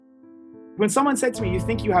When someone said to me, "You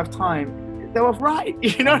think you have time?" they were right.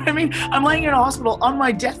 You know what I mean? I'm laying in a hospital on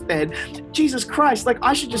my deathbed. Jesus Christ, like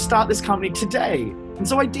I should just start this company today. And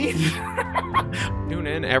so I did. Tune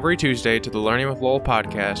in every Tuesday to the Learning with Lowell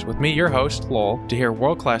podcast with me, your host, Lowell, to hear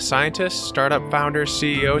world-class scientists, startup founders,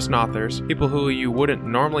 CEOs, and authors, people who you wouldn't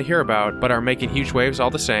normally hear about but are making huge waves all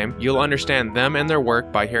the same. You'll understand them and their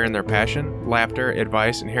work by hearing their passion, laughter,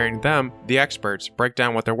 advice, and hearing them, the experts, break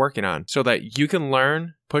down what they're working on so that you can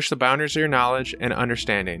learn, push the boundaries of your knowledge and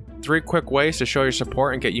understanding. 3 quick ways to show your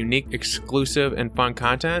support and get unique, exclusive, and fun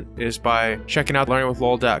content is by checking out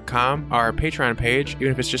learningwithlowell.com, our Patreon page. Even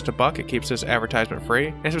if it's just $1, it keeps us advertisement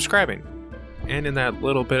free, and subscribing. And in that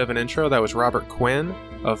little bit of an intro, that was Robert Quinn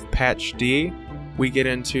of PatchD. We get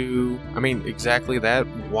into, exactly that,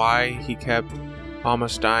 why he kept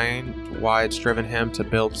almost dying, why it's driven him to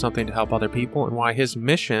build something to help other people, and why his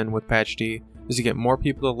mission with PatchD is to get more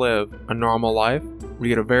people to live a normal life. We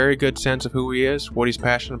get a very good sense of who he is, what he's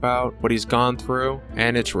passionate about, what he's gone through,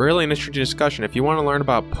 and it's really an interesting discussion. If you want to learn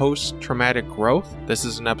about post-traumatic growth, this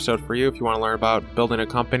is an episode for you. If you want to learn about building a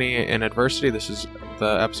company in adversity, this is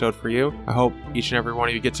the episode for you. I hope each and every one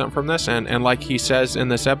of you get something from this, and like he says in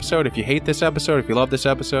this episode, if you hate this episode, if you love this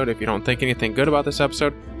episode, if you don't think anything good about this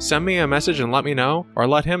episode, send me a message and let me know, or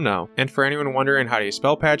let him know. And for anyone wondering how do you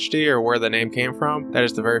spell PatchD or where the name came from, that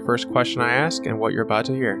is the very first question I ask and what you're about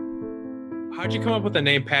to hear. How'd you come up with the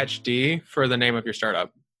name PatchD for the name of your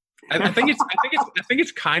startup? I think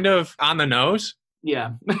it's kind of on the nose.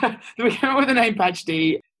 Yeah. We came up with the name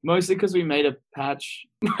PatchD mostly because we made a patch.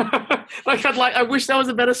 I wish there was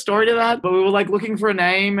a better story to that, but we were looking for a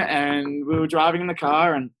name and we were driving in the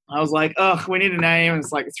car and I was like, we need a name. And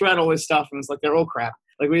it's throughout all this stuff and it's they're all crap.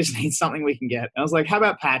 We just need something we can get. And I was like, how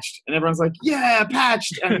about Patched? And everyone's like, yeah,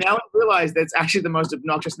 Patched. And now I realize that it's actually the most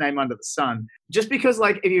obnoxious name under the sun. Just because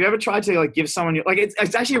if you've ever tried to give someone,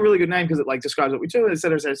 it's actually a really good name because it describes what we do, et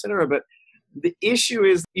cetera, et cetera, et cetera. But the issue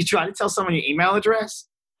is you try to tell someone your email address.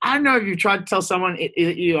 I don't know if you've tried to tell someone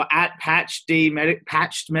you're at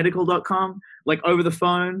patchedmedical.com, over the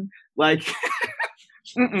phone,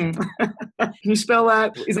 Can you spell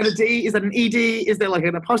that? Is that a D? Is that an ED? Is there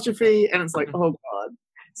an apostrophe? And it's oh God,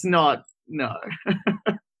 it's not. No.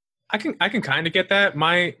 I can kind of get that.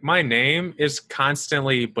 My name is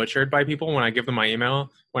constantly butchered by people when I give them my email.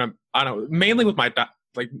 Mainly with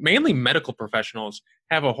mainly medical professionals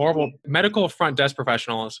have a horrible medical front desk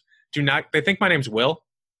professionals they think my name's Will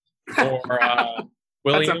or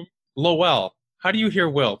William Lowell. How do you hear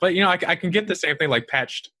Will? But I can get the same thing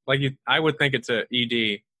patched. I would think it's a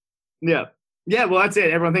ED. Yeah. Yeah, well that's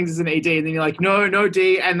it. Everyone thinks it's an ED and then you're no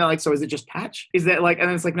D, and they're so is it just patch? Is that and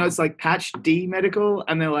then it's no, it's Patch D Medical,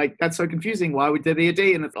 and they're that's so confusing. Why would there be a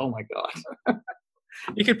D? And it's oh my God.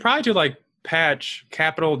 You could probably do patch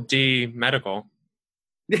capital D Medical.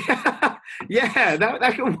 Yeah,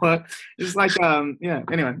 that could work. It's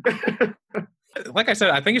anyway. Like I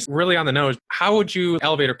said, I think it's really on the nose. How would you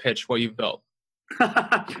elevator pitch what you've built?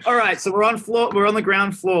 All right, so we're on the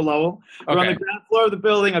ground floor, Lowell. We're on the ground floor of the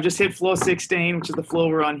building. I've just hit floor 16, which is the floor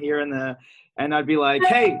we're on here, and I'd be like,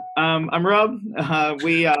 "Hey, I'm Rob.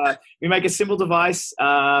 We make a simple device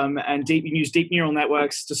and use deep neural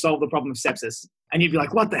networks to solve the problem of sepsis." And you'd be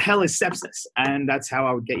like, "What the hell is sepsis?" And that's how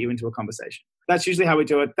I would get you into a conversation. That's usually how we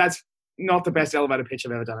do it. That's not the best elevator pitch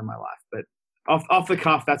I've ever done in my life, but off the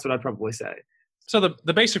cuff, that's what I'd probably say. So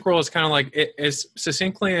the basic rule is kind of as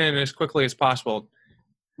succinctly and as quickly as possible.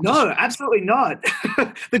 No, absolutely not.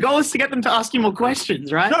 The goal is to get them to ask you more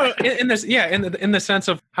questions, right? No, in the sense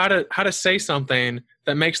of how to say something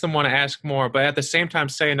that makes them want to ask more, but at the same time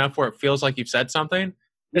say enough where it feels like you've said something.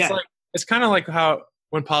 It's kind of like how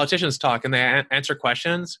when politicians talk and they answer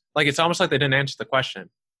questions, it's almost like they didn't answer the question.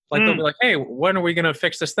 They'll be like, "Hey, when are we going to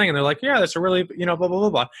fix this thing?" And they're like, "Yeah, that's a really blah blah blah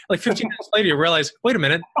blah." 15 minutes later, you realize, "Wait a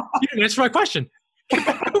minute, you didn't answer my question."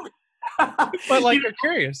 But you're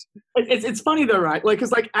curious. It's funny though, right?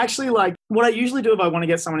 Because actually what I usually do if I want to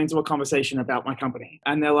get someone into a conversation about my company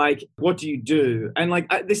and they're like, "What do you do?" And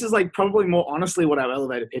this is probably more honestly what our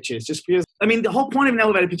elevator pitch is, just because the whole point of an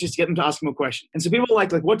elevator pitch is to get them to ask more questions. And so people are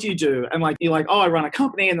like, "What do you do?" And you're like, "Oh, I run a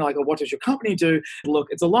company." And they're like, "Oh, what does your company do?" Look,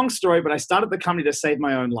 it's a long story, but I started the company to save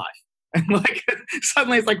my own life. And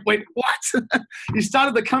suddenly it's wait, what? You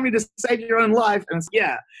started the company to save your own life? And it's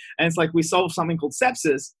and it's we solved something called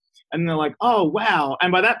sepsis. And they're like, "Oh, wow."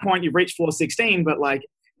 And by that point, you've reached floor 16. But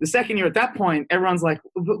the second you're at that point, everyone's like,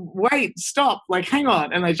 "Wait, stop. Hang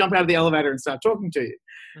on." And they jump out of the elevator and start talking to you.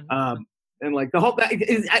 Mm-hmm. And the whole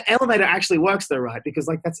elevator actually works though, right? Because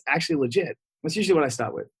that's actually legit. That's usually what I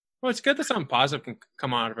start with. Well, it's good that something positive can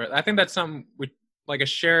come out of it. I think that's something a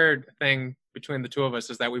shared thing between the two of us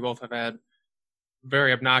is that we both have had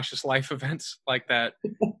very obnoxious life events like that.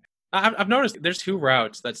 I've noticed there's two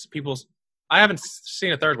routes that's people's. I haven't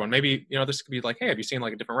seen a third one. Maybe, this could be like, hey, have you seen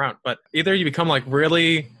like a different route? But either you become like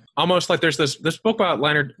really almost like there's this book about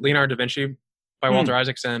Leonardo da Vinci by Walter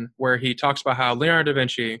Isaacson, where he talks about how Leonardo da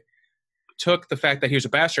Vinci took the fact that he was a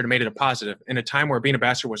bastard and made it a positive in a time where being a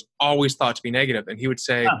bastard was always thought to be negative. And he would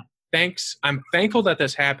say, I'm thankful that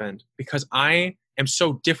this happened because I am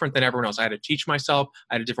so different than everyone else. I had to teach myself.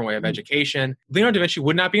 I had a different way of education. Leonardo da Vinci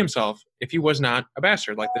would not be himself if he was not a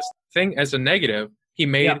bastard. Like this thing as a negative, he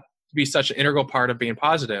made to be such an integral part of being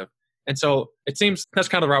positive. And so it seems that's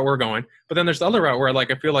kind of the route we're going. But then there's the other route where like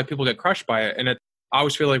I feel like people get crushed by it. And I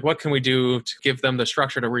always feel like, what can we do to give them the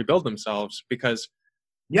structure to rebuild themselves? Because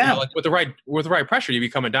like with the right pressure, you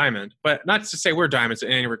become a diamond. But not to say we're diamonds in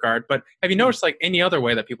any regard, but have you noticed like any other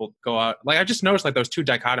way that people go out? Like I just noticed like those two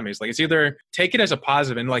dichotomies. Like it's either take it as a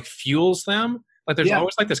positive and like fuels them. Like there's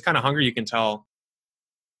always like this kind of hunger you can tell.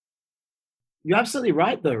 You're absolutely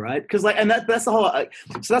right though, right? Because like, and that's the whole,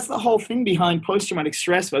 so that's the whole thing behind post-traumatic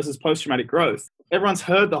stress versus post-traumatic growth. Everyone's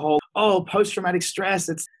heard the whole, post-traumatic stress,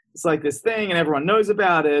 it's like this thing and everyone knows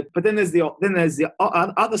about it. But then there's the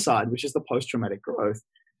other side, which is the post-traumatic growth.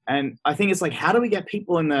 And I think it's like, how do we get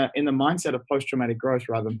people in the mindset of post-traumatic growth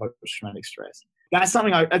rather than post-traumatic stress? That's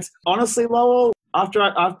something it's honestly, Lowell, after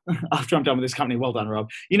I'm done with this company, well done, Rob.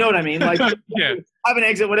 You know what I mean? Like, have an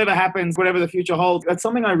exit, whatever happens, whatever the future holds. That's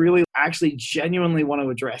something I really actually genuinely want to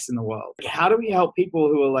address in the world. How do we help people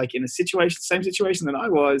who are like in a same situation that I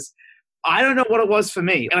was? I don't know what it was for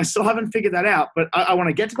me, and I still haven't figured that out, but I want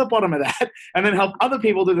to get to the bottom of that and then help other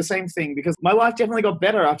people do the same thing, because my life definitely got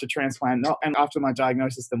better after transplant and after my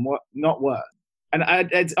diagnosis than not worse. And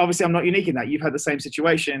obviously I'm not unique in that. You've had the same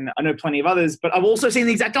situation. I know plenty of others, but I've also seen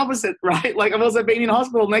the exact opposite, right? Like I've also been in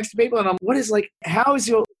hospital next to people and how is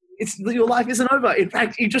your life isn't over. In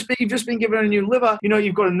fact, you've just been given a new liver.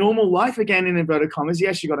 You've got a normal life again, in inverted commas.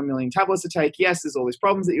 Yes, you've got 1 million tablets to take. Yes, there's all these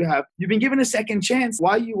problems that you have. You've been given a second chance.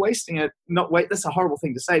 Why are you wasting it? That's a horrible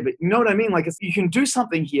thing to say, but you know what I mean? Like you can do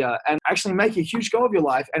something here and actually make a huge go of your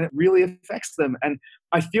life, and it really affects them. And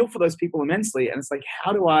I feel for those people immensely. And it's like,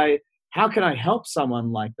 how can I help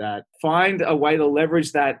someone like that find a way to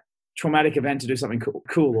leverage that traumatic event to do something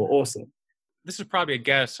cool or awesome? This is probably a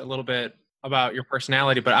guess a little bit about your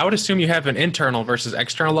personality, but I would assume you have an internal versus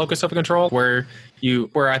external locus of control where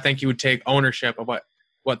I think you would take ownership of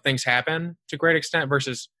what things happen to a great extent,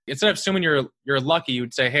 versus instead of assuming you're lucky, you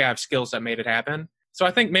would say, hey, I have skills that made it happen. So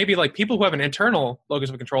I think maybe like people who have an internal locus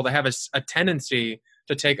of control, they have a tendency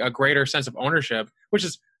to take a greater sense of ownership, which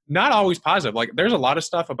is not always positive. Like there's a lot of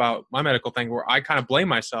stuff about my medical thing where I kind of blame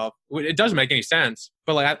myself. It doesn't make any sense,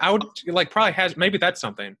 but like I would like probably maybe that's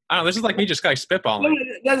something. I don't know. This is like me just kind of spitballing.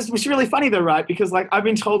 It's really funny though, right? Because like I've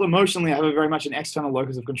been told emotionally I have a very much an external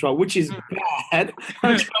locus of control, which is bad.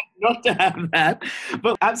 I'm trying not to have that,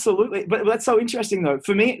 but absolutely. But that's so interesting though.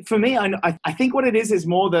 For me, I think what it is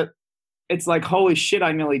more that it's like, holy shit,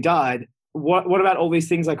 I nearly died. What about all these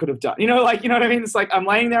things I could have done? You know what I mean? It's like I'm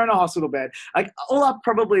laying there in a hospital bed, like all up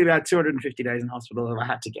probably about 250 days in hospital if I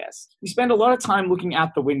had to guess. You spend a lot of time looking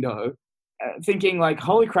out the window thinking like,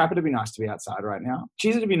 holy crap, it'd be nice to be outside right now.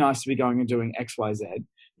 Geez, it'd be nice to be going and doing X, Y, Z.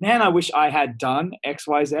 Man, I wish I had done X,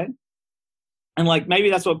 Y, Z. And like maybe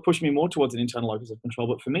that's what pushed me more towards an internal locus of control.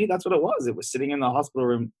 But for me, that's what it was. It was sitting in the hospital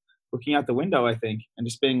room looking out the window, I think, and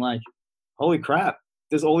just being like, holy crap.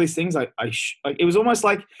 There's all these things like it was almost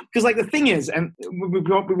like, because like the thing is, and we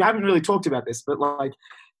haven't really talked about this, but like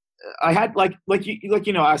I had like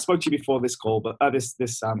I spoke to you before this call, but this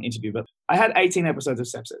interview, but I had 18 episodes of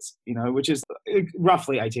sepsis, which is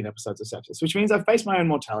roughly 18 episodes of sepsis, which means I've faced my own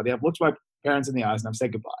mortality. I've looked my parents in the eyes and I've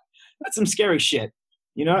said goodbye. That's some scary shit,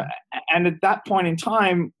 and at that point in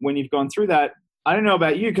time, when you've gone through that, I don't know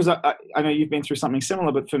about you, because I know you've been through something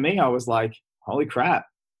similar, but for me, I was like, holy crap,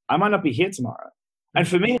 I might not be here tomorrow. And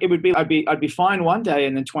for me, it would be, I'd be fine one day,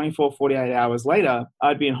 and then 24, 48 hours later,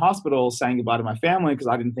 I'd be in hospital saying goodbye to my family because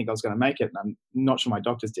I didn't think I was going to make it. And I'm not sure my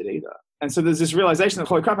doctors did either. And so there's this realization that,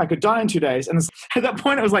 holy crap, I could die in 2 days. And at that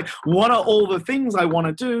point, I was like, what are all the things I want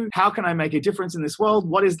to do? How can I make a difference in this world?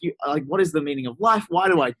 What is the meaning of life? Why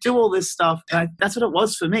do I do all this stuff? And that's what it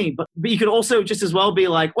was for me. But you could also just as well be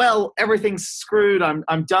like, well, everything's screwed.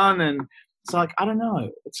 I'm done. And so like, I don't know.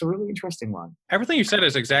 It's a really interesting one. Everything you said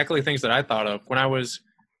is exactly things that I thought of when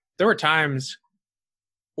there were times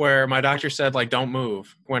where my doctor said like, don't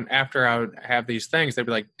move. When after I would have these things, they'd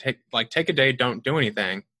be like, take a day, don't do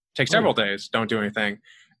anything. Take several days, don't do anything.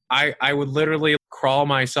 I would literally crawl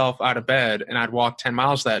myself out of bed and I'd walk 10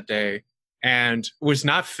 miles that day, and it was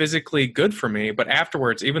not physically good for me. But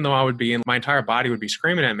afterwards, even though my entire body would be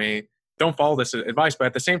screaming at me, don't follow this advice. But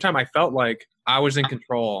at the same time, I felt like I was in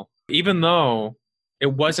control. Even though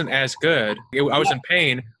it wasn't as good, I was in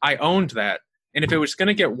pain, I owned that. And if it was going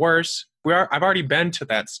to get worse, I've already been to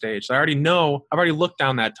that stage. I already know, I've already looked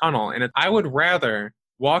down that tunnel. And I would rather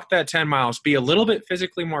walk that 10 miles, be a little bit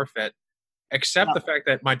physically more fit, accept the fact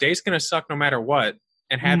that my day's going to suck no matter what,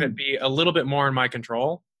 and have it be a little bit more in my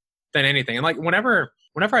control than anything. And like whenever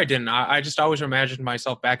I didn't, I just always imagined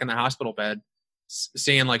myself back in the hospital bed,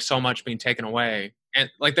 seeing like so much being taken away. And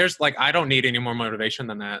like, there's like, I don't need any more motivation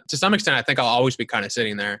than that. To some extent, I think I'll always be kind of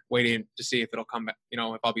sitting there waiting to see if it'll come back, you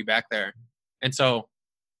know, if I'll be back there. And so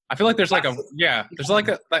I feel like there's like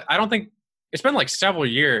I don't think it's been like several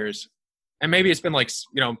years, and maybe it's been like,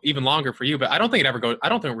 you know, even longer for you, but I don't think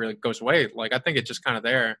it really goes away. Like, I think it's just kind of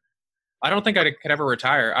there. I don't think I could ever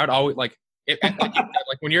retire. I would always like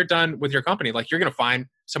when you're done with your company, like you're going to find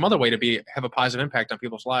some other way to have a positive impact on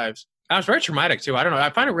people's lives. And it was very traumatic too. I don't know. I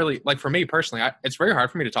find it really, like for me personally, it's very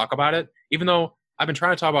hard for me to talk about it, even though I've been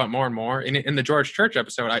trying to talk about it more and more. In the George Church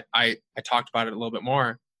episode, I talked about it a little bit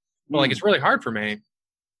more, but like, it's really hard for me.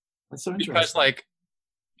 That's so interesting. Because like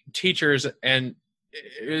teachers, and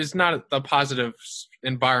it's not the positive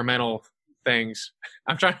environmental things.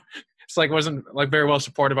 It's like, wasn't like very well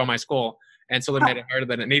supported by my school. And so they made it harder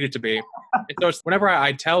than it needed to be. And so whenever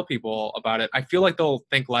I tell people about it, I feel like they'll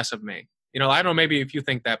think less of me. You know, I don't know, maybe if you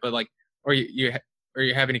think that, but like, or you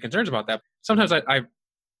have any concerns about that. Sometimes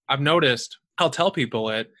I've noticed I'll tell people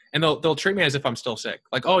it, and they'll treat me as if I'm still sick.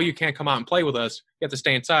 Like, oh, you can't come out and play with us. You have to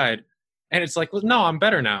stay inside. And it's like, well, no, I'm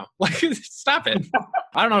better now. Like, stop it.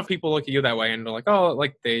 I don't know if people look at you that way and they're like, oh,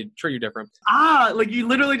 like they treat you different. Like you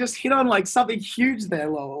literally just hit on like something huge there,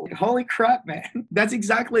 Lowell. Holy crap, man. That's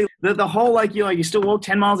exactly the whole, like, you still walk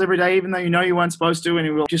 10 miles every day, even though you know you weren't supposed to,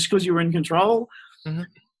 and just because you were in control. Mm-hmm.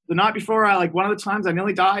 The night before, one of the times I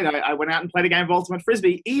nearly died, I went out and played a game of Ultimate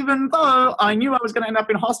Frisbee, even though I knew I was going to end up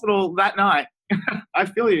in hospital that night. I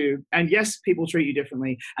feel you. And yes, people treat you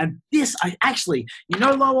differently. And this,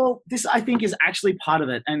 Lowell, this I think is actually part of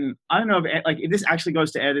it. And I don't know if this actually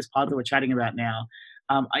goes to air, this part that we're chatting about now.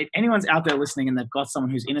 If anyone's out there listening and they've got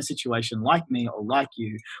someone who's in a situation like me or like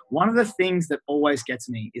you, one of the things that always gets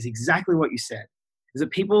me is exactly what you said. Is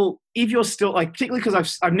that people, if you're still like, particularly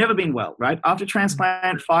because I've never been well, right? After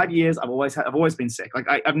transplant, 5 years, I've always been sick. Like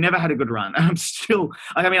I've never had a good run. I'm still,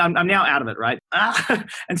 I'm now out of it, right?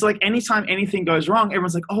 And so like anytime anything goes wrong,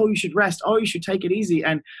 everyone's like, oh, you should rest. Oh, you should take it easy.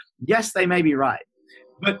 And yes, they may be right.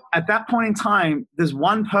 But at that point in time, there's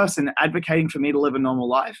one person advocating for me to live a normal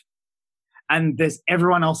life. And there's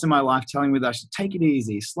everyone else in my life telling me that I should take it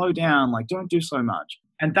easy, slow down, like don't do so much.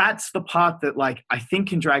 And that's the part that like I think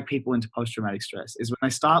can drag people into post-traumatic stress, is when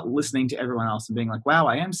they start listening to everyone else and being like, wow,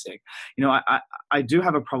 I am sick. You know, I do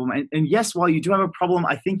have a problem. And yes, while you do have a problem,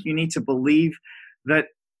 I think you need to believe that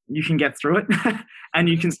you can get through it and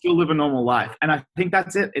you can still live a normal life. And I think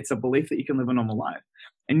that's it. It's a belief that you can live a normal life.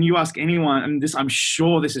 And you ask anyone, and I'm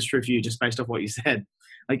sure this is true for you just based off what you said.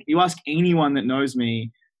 Like you ask anyone that knows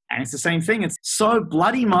me, and it's the same thing. It's so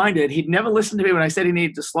bloody minded. He'd never listened to me when I said he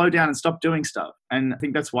needed to slow down and stop doing stuff. And I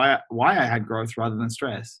think that's why I had growth rather than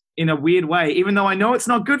stress in a weird way. Even though I know it's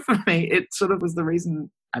not good for me, it sort of was the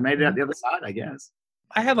reason I made it out the other side, I guess.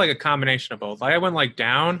 I had like a combination of both. Like I went like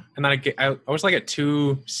down, and then I was like at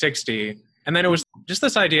 260. And then it was just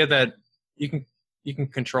this idea that you can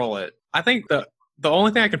control it. I think the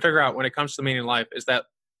only thing I can figure out when it comes to the meaning of life is that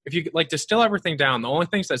if you like distill everything down, the only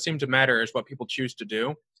things that seem to matter is what people choose to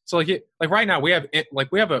do. So like right now we have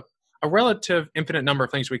a relative infinite number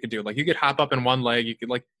of things we could do. Like you could hop up in one leg, you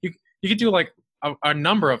could do like a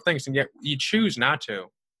number of things, and yet you choose not to.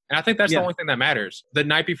 And I think that's the only thing that matters. The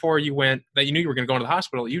night before you went, that you knew you were going to go into the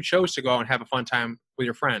hospital, you chose to go out and have a fun time with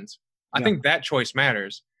your friends. I think that choice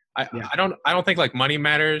matters. I don't think like money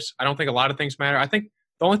matters. I don't think a lot of things matter. I think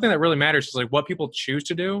the only thing that really matters is like what people choose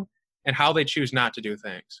to do and how they choose not to do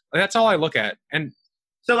things. Like, that's all I look at. And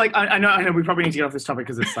so like, I know we probably need to get off this topic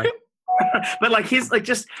because it's like, but like here's like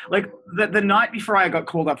just like the night before I got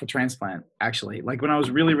called up for transplant, actually, like when I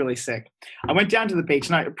was really, really sick, I went down to the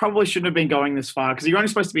beach, and I probably shouldn't have been going this far because you're only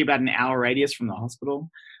supposed to be about an hour radius from the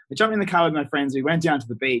hospital. I jumped in the car with my friends. We went down to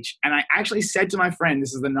the beach, and I actually said to my friend,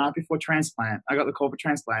 this is the night before transplant. I got the call for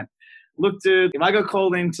transplant. Look, dude, if I got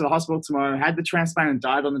called into the hospital tomorrow, had the transplant and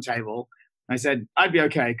died on the table, I said, I'd be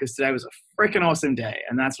okay because today was a freaking awesome day.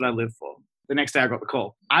 And that's what I live for. The next day I got the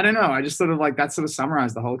call. I don't know. I just sort of like, that sort of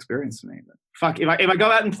summarized the whole experience for me. But fuck, if I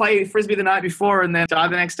go out and play Frisbee the night before and then die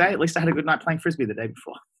the next day, at least I had a good night playing Frisbee the day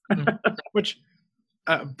before. Which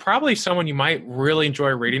probably someone you might really enjoy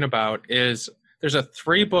reading about is, there's a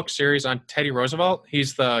 3-book series on Teddy Roosevelt.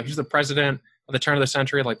 He's the president of the turn of the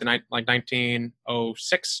century, like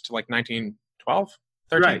 1906 to like 1912,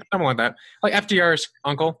 13th, Right. something like that. Like FDR's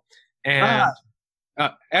uncle. And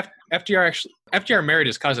FDR married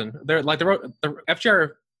his cousin. They're like the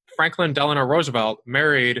FDR, Franklin Delano Roosevelt,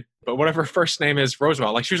 married, but whatever her first name is,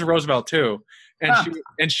 Roosevelt. Like she was a Roosevelt too,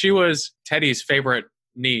 and she was Teddy's favorite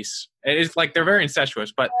niece. It's like they're very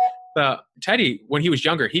incestuous. But Teddy, when he was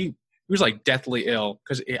younger, he was like deathly ill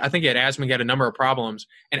because I think he had asthma. He had a number of problems,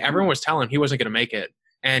 and everyone was telling him he wasn't going to make it.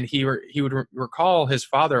 And he would recall his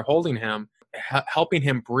father holding him, helping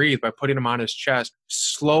him breathe by putting him on his chest,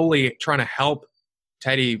 slowly trying to help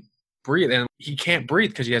Teddy breathe. And he can't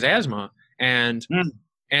breathe because he has asthma. And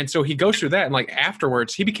so he goes through that. And like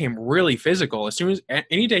afterwards, he became really physical. As soon as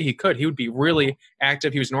any day he could, he would be really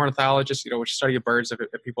active. He was an ornithologist, which study of birds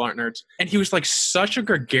if people aren't nerds. And he was like such a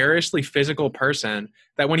gregariously physical person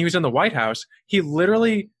that when he was in the White House, he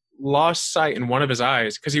literally lost sight in one of his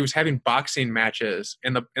eyes because he was having boxing matches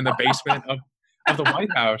in the basement of the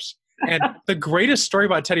White House. And the greatest story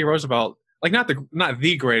about Teddy Roosevelt, like not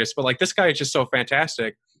the greatest, but like this guy is just so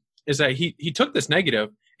fantastic, is that he took this negative,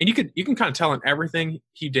 and you can kind of tell in everything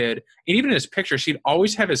he did, and even in his pictures, he'd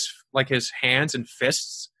always have his hands and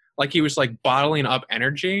fists like he was like bottling up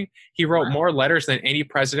energy. He wrote more letters than any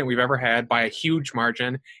president we've ever had by a huge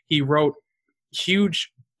margin. He wrote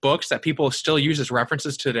huge books that people still use as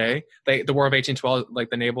references today. The War of 1812, like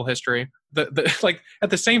the naval history. Like at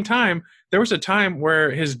the same time, there was a time where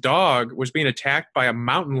his dog was being attacked by a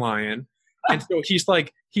mountain lion, and so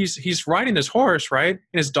he's riding this horse, right?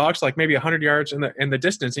 And his dog's like maybe 100 yards in the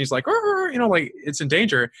distance, and he's like, like it's in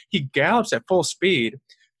danger. He gallops at full speed,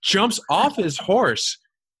 jumps off his horse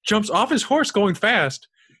going fast,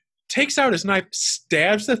 takes out his knife,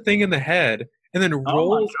 stabs the thing in the head, and then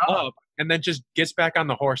rolls up. And then just gets back on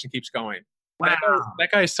the horse and keeps going. Wow.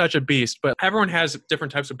 That guy is such a beast. But everyone has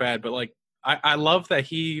different types of bad. But like, I love that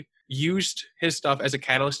he used his stuff as a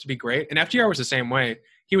catalyst to be great. And FDR was the same way.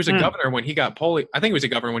 He was a governor when he got polio. I think he was a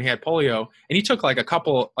governor when he had polio. And he took like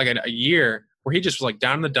a year where he just was like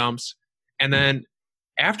down in the dumps. And then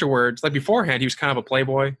afterwards, like beforehand, he was kind of a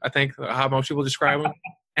playboy, I think, how most people describe him.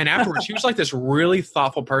 And afterwards, he was like this really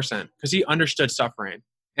thoughtful person because he understood suffering.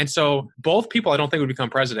 And so both people, I don't think, would become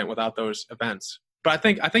president without those events. But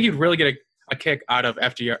I think you'd really get a kick out of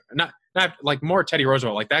FDR, not like more Teddy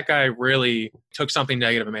Roosevelt. Like that guy really took something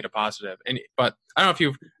negative and made it positive. But I don't know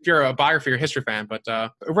if you're a biography or history fan, but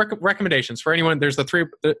recommendations for anyone. There's the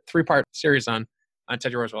three-part series on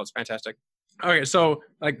Teddy Roosevelt. It's fantastic. Okay, so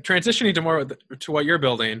like transitioning to what you're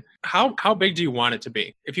building, how big do you want it to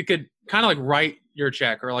be? If you could kind of like write your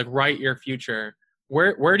check or like write your future.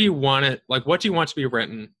 Where do you want it? Like, what do you want to be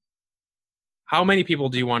written? How many people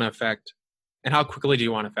do you want to affect? And how quickly do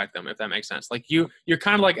you want to affect them, if that makes sense? Like, you're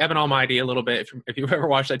kind of like Evan Almighty a little bit, if you've ever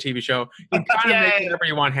watched that TV show. You kind of make whatever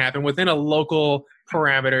you want happen within a local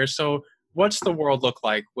parameter. So what's the world look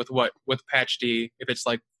like with PatchD if it's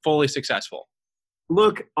like fully successful?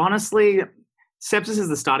 Look, honestly, sepsis is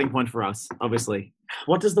the starting point for us, obviously.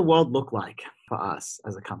 What does the world look like for us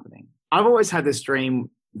as a company? I've always had this dream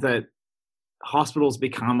that hospitals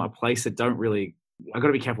become a place that don't really. I've got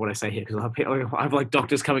to be careful what I say here because I have like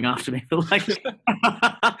doctors coming after me. Like,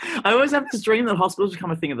 I always have this dream that hospitals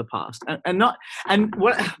become a thing of the past, I've got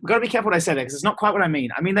to be careful what I say there because it's not quite what I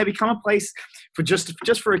mean. I mean they become a place for just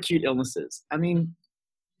for acute illnesses. I mean,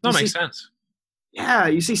 that makes sense. Yeah,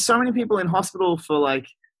 you see so many people in hospital for like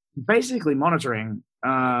basically monitoring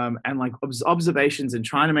and like observations and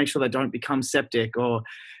trying to make sure they don't become septic or,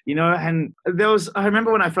 and I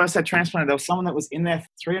remember when I first had transplanted, there was someone that was in there for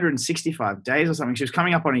 365 days or something. She was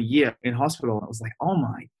coming up on a year in hospital. And I was like, oh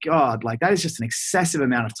my God, like that is just an excessive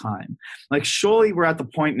amount of time. Like surely we're at the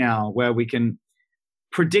point now where we can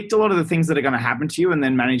predict a lot of the things that are going to happen to you and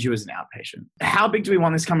then manage you as an outpatient. How big do we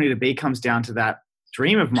want this company to be comes down to that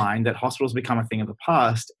dream of mine that hospitals become a thing of the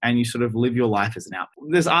past and you sort of live your life as an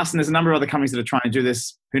outpatient. There's us and there's a number of other companies that are trying to do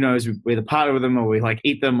this. Who knows, we either partner with them or we like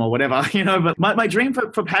eat them or whatever, but my dream for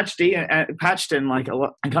Patched and like a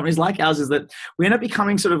lot and companies like ours is that we end up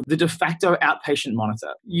becoming sort of the de facto outpatient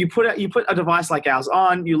monitor. You put a device like ours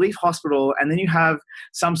on, you leave hospital, and then you have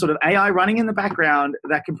some sort of AI running in the background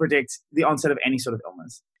that can predict the onset of any sort of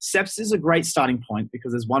illness. Sepsis is a great starting point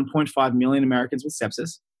because there's 1.5 million Americans with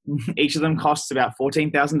sepsis. Each of them costs about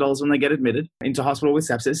 $14,000 when they get admitted into hospital with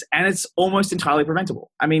sepsis, and it's almost entirely preventable.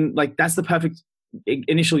 I mean, like that's the perfect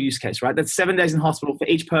initial use case, right? That's 7 days in hospital for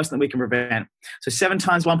each person that we can prevent. So 7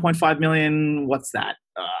 times 1.5 million, what's that?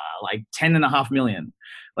 Like 10.5 million,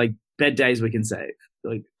 like bed days we can save,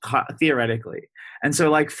 like theoretically. And so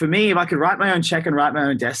like for me, if I could write my own check and write my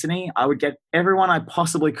own destiny, I would get everyone I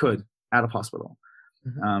possibly could out of hospital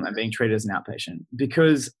and being treated as an outpatient,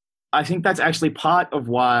 because I think that's actually part of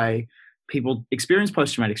why people experience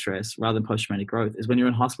post-traumatic stress rather than post-traumatic growth is when you're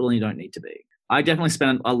in hospital and you don't need to be. I definitely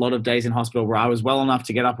spent a lot of days in hospital where I was well enough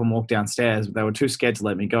to get up and walk downstairs, but they were too scared to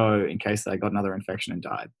let me go in case they got another infection and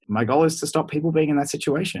died. My goal is to stop people being in that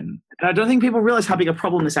situation. And I don't think people realize how big a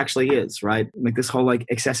problem this actually is, right? Like this whole like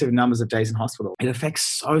excessive numbers of days in hospital. It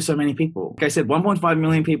affects so many people. Like I said, 1.5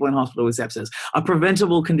 million people in hospital with sepsis, a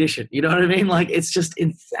preventable condition. You know what I mean? Like it's just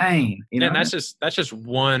insane. You know? And that's just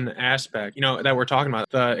one aspect, that we're talking about.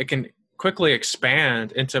 It can quickly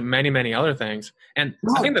expand into many other things. And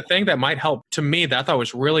I think the thing that might help to me that I thought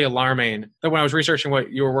was really alarming, that when I was researching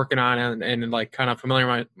what you were working on and like kind of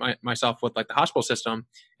familiar myself with like the hospital system,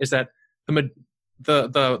 is that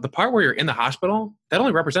the part where you're in the hospital, that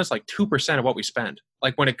only represents like 2% of what we spend.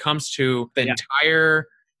 Like when it comes to the entire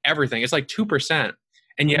everything, it's like 2%.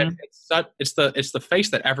 And yet it's the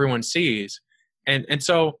face that everyone sees. And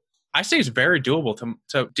so I say it's very doable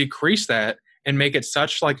to decrease that and make it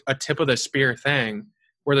such like a tip of the spear thing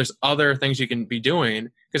where there's other things you can be doing.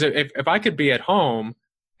 Because if I could be at home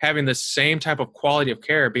having the same type of quality of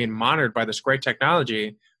care being monitored by this great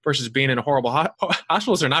technology versus being in a horrible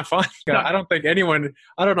hospitals are not fun. No. I don't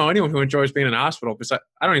know anyone who enjoys being in a hospital. Because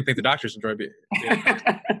I don't even think the doctors enjoy being.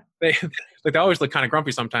 They always look kind of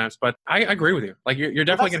grumpy sometimes, but I agree with you. Like you're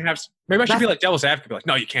definitely going to have, maybe I should be like devil's advocate, be like,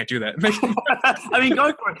 no, you can't do that. I mean,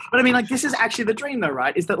 go for it. But I mean, like, this is actually the dream though,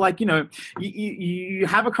 right? Is that like, you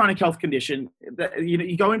have a chronic health condition that,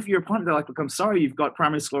 you go in for your appointment. They're like, look, I'm sorry, you've got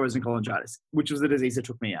primary sclerosing cholangitis, which was the disease that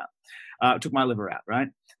took me out, took my liver out, right?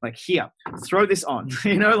 Like here, throw this on,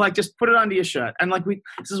 like just put it under your shirt. And like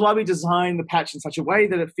this is why we design the patch in such a way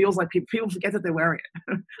that it feels like people forget that they're wearing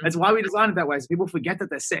it. That's why we design it that way, so people forget that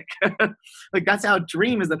they're sick. Like that's our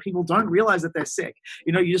dream, is that people don't realize that they're sick.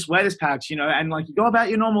 You just wear this patch, and like you go about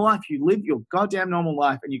your normal life, you live your goddamn normal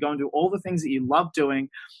life, and you go and do all the things that you love doing.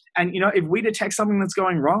 And, if we detect something that's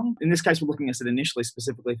going wrong, in this case, we're looking at it initially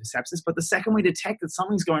specifically for sepsis, but the second we detect that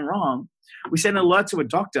something's going wrong, we send an alert to a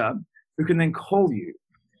doctor who can then call you.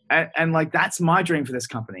 And like, that's my dream for this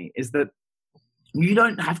company, is that you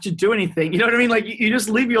don't have to do anything. You know what I mean? Like you just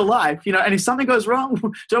live your life, and if something goes wrong,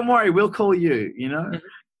 don't worry, we'll call you, Mm-hmm.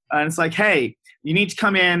 And it's like, hey, you need to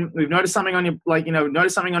come in. We've noticed something on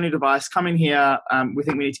your device. Come in here. We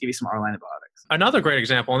think we need to give you some oral antibiotics. Another great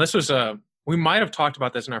example, and this was we might have talked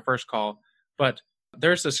about this in our first call, but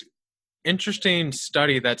there's this interesting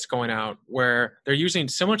study that's going out where they're using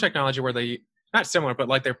similar technology where not similar, but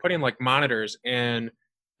like they're putting like monitors in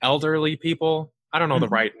elderly people. I don't know the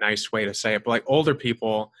right nice way to say it, but like older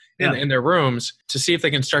people in their rooms to see if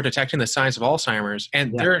they can start detecting the signs of Alzheimer's.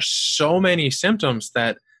 And there are so many symptoms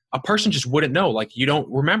that a person just wouldn't know. Like you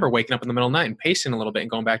don't remember waking up in the middle of the night and pacing a little bit and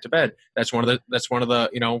going back to bed. That's one of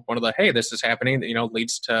the, hey, this is happening,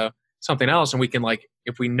 leads to something else. And we can like,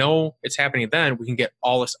 if we know it's happening, then we can get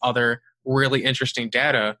all this other really interesting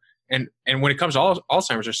data. And when it comes to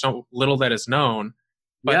Alzheimer's, there's so little that is known,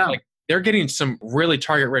 but like they're getting some really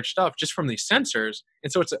target rich stuff just from these sensors.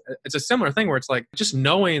 And so it's a similar thing where it's like just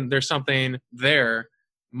knowing there's something there,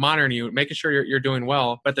 monitoring you, making sure you're doing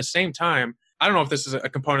well. But at the same time, I don't know if this is a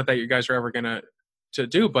component that you guys are ever going to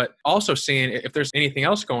do, but also seeing if there's anything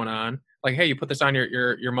else going on, like, hey, you put this on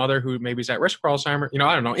your mother who maybe is at risk for Alzheimer's,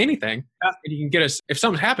 I don't know, anything. And you can if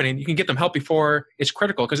something's happening, you can get them help before it's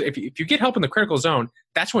critical. Because if you get help in the critical zone,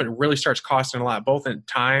 that's when it really starts costing a lot, both in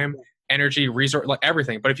time, energy, resource, like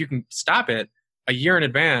everything. But if you can stop it a year in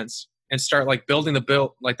advance and start like building the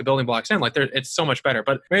building blocks in, like it's so much better.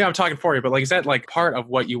 But maybe I'm talking for you, but like, is that like part of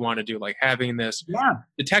what you want to do? Like having this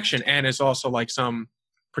detection and is also like some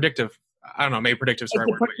predictive, I don't know, maybe predictive is the right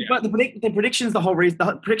word. But the prediction is the whole reason.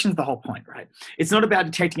 The prediction is the whole point, right? It's not about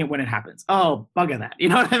detecting it when it happens. Oh, bugger that. You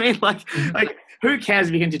know what I mean? Like who cares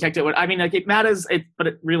if you can detect it? Like it matters, but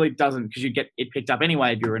it really doesn't, because you get it picked up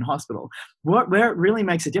anyway if you're in hospital. Where it really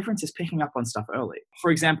makes a difference is picking up on stuff early. For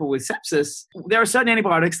example, with sepsis, there are certain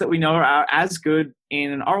antibiotics that we know are as good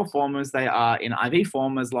in an oral form as they are in IV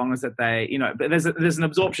form, as long as that they, but there's an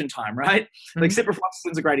absorption time, right? Mm-hmm. Like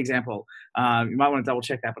ciprofloxacin is a great example. You might want to double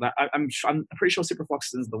check that, but I'm pretty sure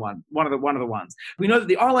ciprofloxacin is one of the ones. We know that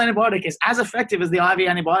the oral antibiotic is as effective as the IV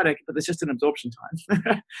antibiotic, but there's just an absorption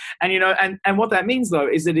time. And what that means though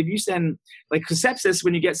is that if you send, like, because sepsis,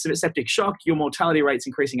 when you get septic shock, your mortality rate's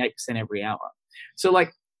increasing 8% every hour. So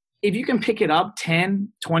like, if you can pick it up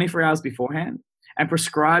 10, 24 hours beforehand and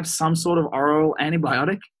prescribe some sort of oral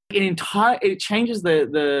antibiotic, it changes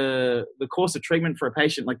the course of treatment for a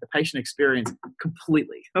patient, like the patient experience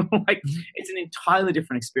completely. Like it's an entirely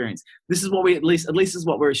different experience. This is what at least is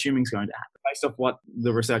what we're assuming is going to happen based off what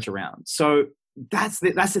the research around. So that's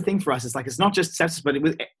the thing for us. It's like, it's not just sepsis, but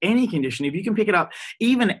with any condition, if you can pick it up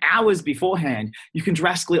even hours beforehand, you can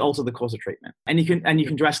drastically alter the course of treatment, and you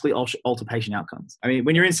can drastically alter patient outcomes. I mean,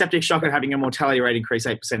 when you're in septic shock and having your mortality rate increase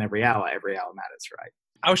 8% every hour matters, right?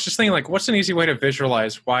 I was just thinking, like, what's an easy way to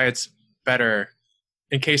visualize why it's better,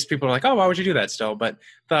 in case people are like, oh, why would you do that still? But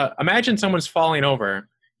imagine someone's falling over.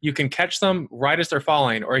 You can catch them right as they're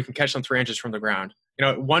falling, or you can catch them 3 inches from the ground.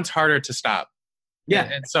 One's harder to stop. Yeah.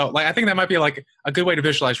 And so, like, I think that might be like a good way to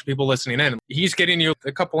visualize for people listening in. He's getting you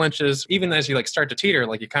a couple inches, even as you like start to teeter,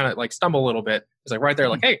 like you kind of like stumble a little bit. It's like right there,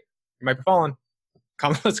 like, hey, you might be falling.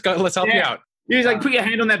 Come, let's go. Let's help you out. You just like put your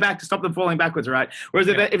hand on their back to stop them falling backwards, right? Whereas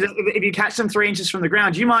if you catch them 3 inches from the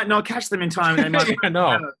ground, you might not catch them in time. And they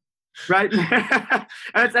might right?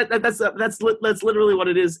 And that's literally what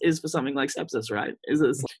it is for something like sepsis, right? Is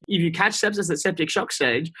if you catch sepsis at septic shock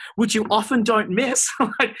stage, which you often don't miss,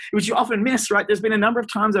 right? There's been a number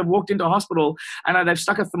of times I've walked into a hospital and they've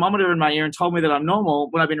stuck a thermometer in my ear and told me that I'm normal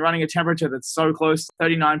when I've been running a temperature that's so close to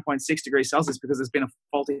 39.6 degrees Celsius because there's been a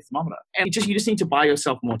faulty thermometer. And you just need to buy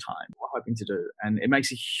yourself more time. We're hoping to do, and it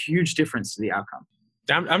makes a huge difference to the outcome.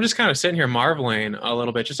 I'm just kind of sitting here marveling a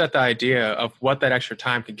little bit just at the idea of what that extra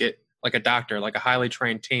time could get, like a doctor, like a highly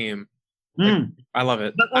trained team. Like, I love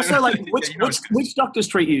it. But also, like, which doctors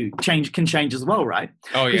treat you can change as well, right?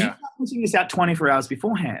 Oh, yeah. If you start pushing this out 24 hours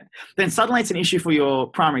beforehand, then suddenly it's an issue for your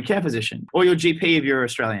primary care physician or your GP if you're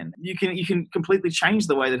Australian. You can completely change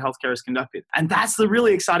the way that healthcare is conducted. And that's the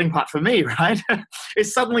really exciting part for me, right?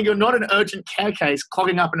 Is suddenly you're not an urgent care case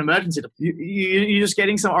clogging up an emergency. You're just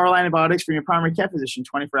getting some oral antibiotics from your primary care physician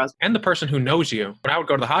 24 hours. And the person who knows you. When I would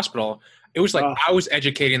go to the hospital, it was like I was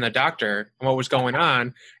educating the doctor on what was going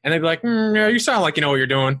on, and they'd be like, yeah, you sound like you know what you're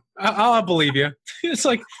doing. I'll believe you. It's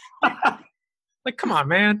like, come on,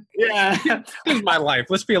 man. Yeah. This is my life.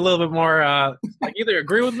 Let's be a little bit more, like, either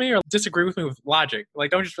agree with me or disagree with me with logic.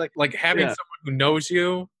 Like, don't just like having someone who knows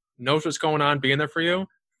you, knows what's going on, being there for you.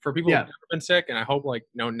 For people who've never been sick, and I hope, like,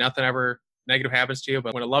 nothing ever negative happens to you,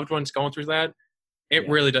 but when a loved one's going through that, it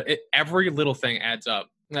really does. Every little thing adds up.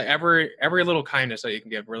 Like every little kindness that you can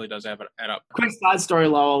give really does add up. Quick side story,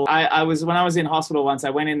 Lowell. When I was in hospital once, I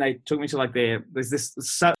went in, they took me to like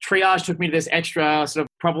triage took me to this extra sort of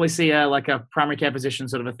probably see a primary care physician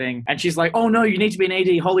sort of a thing. And she's like, oh no, you need to be an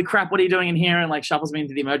ED. Holy crap, what are you doing in here? And like shuffles me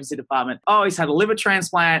into the emergency department. Oh, he's had a liver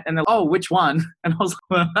transplant. And then, oh, which one? And I was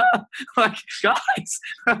like, guys,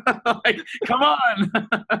 like, come on.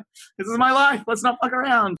 This is my life. Let's not fuck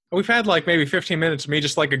around. We've had like maybe 15 minutes of me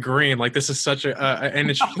just like agreeing, like this is such an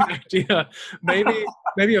interesting idea.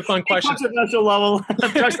 Maybe a fun question. Controversial level.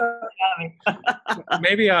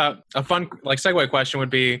 Maybe a fun like segue question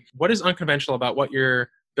would be, what is unconventional about what you're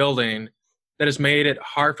building that has made it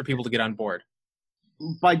hard for people to get on board?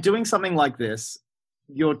 By doing something like this,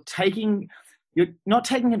 you're not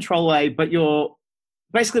taking control away, but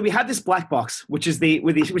basically we have this black box, which is the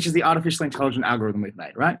artificially intelligent algorithm we've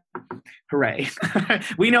made, right? Hooray.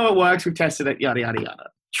 We know it works. We've tested it, yada, yada, yada.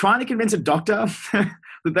 Trying to convince a doctor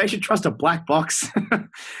that they should trust a black box and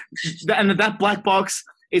that black box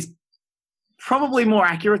is probably more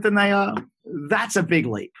accurate than they are, that's a big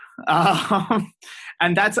leap.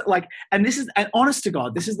 And that's like, and honest to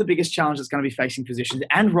God, this is the biggest challenge that's going to be facing physicians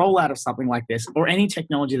and rollout of something like this or any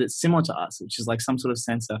technology that's similar to us, which is like some sort of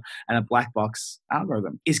sensor and a black box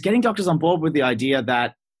algorithm, is getting doctors on board with the idea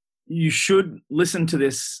that you should listen to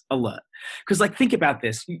this alert. Because like, think about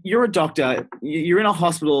this. You're a doctor, you're in a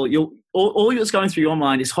hospital, all that's going through your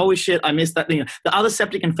mind is, holy shit, I missed that thing. The other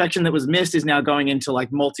septic infection that was missed is now going into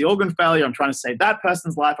like multi-organ failure. I'm trying to save that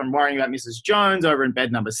person's life. I'm worrying about Mrs. Jones over in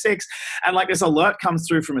bed number 6. And like this alert comes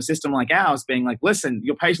through from a system like ours being like, listen,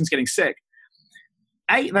 your patient's getting sick.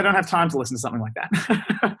 A, they don't have time to listen to something like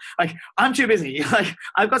that. Like, I'm too busy. Like,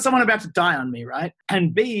 I've got someone about to die on me, right?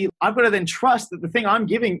 And B, I've got to then trust that the thing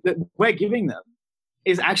that we're giving them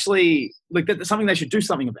is actually like that's something they should do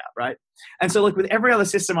something about, right? And so like with every other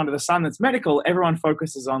system under the sun that's medical, everyone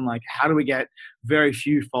focuses on like, how do we get very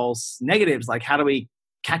few false negatives? Like, how do we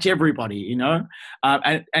catch everybody,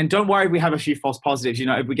 and don't worry if we have a few false positives,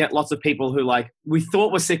 if we get lots of people who like we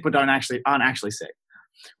thought were sick but aren't actually sick.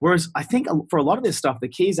 Whereas I think for a lot of this stuff, the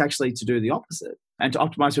key is actually to do the opposite and to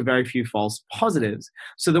optimize for very few false positives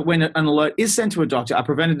so that when an alert is sent to a doctor, a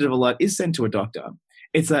preventative alert is sent to a doctor,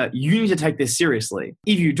 it's you need to take this seriously.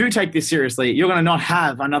 If you do take this seriously, you're going to not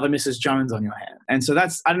have another Mrs. Jones on your hand. And so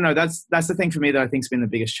that's the thing for me that I think has been the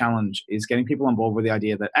biggest challenge, is getting people on board with the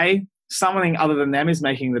idea that A, something other than them is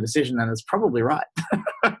making the decision and it's probably right.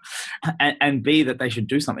 and B, that they should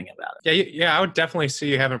do something about it. Yeah, I would definitely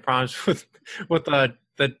see you having problems with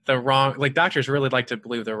the wrong, like doctors really like to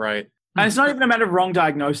believe they're right. And it's not even a matter of wrong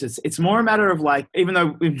diagnosis. It's more a matter of like, even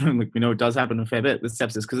though we know it does happen a fair bit with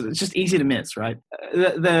sepsis because it's just easy to miss, right?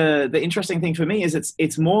 The interesting thing for me is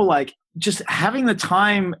it's more like just having the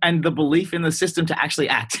time and the belief in the system to actually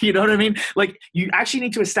act. You know what I mean? Like you actually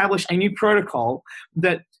need to establish a new protocol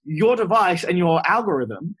that your device and your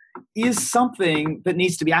algorithm is something that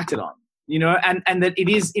needs to be acted on. You know, and that it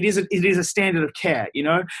is a standard of care. You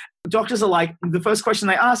know, doctors are like, the first question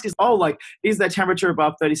they ask is, is their temperature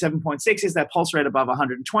above 37.6? Is their pulse rate above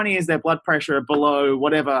 120? Is their blood pressure below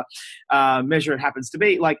whatever measure it happens to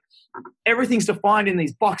be? Like everything's defined in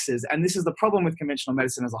these boxes, and this is the problem with conventional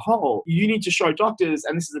medicine as a whole. You need to show doctors,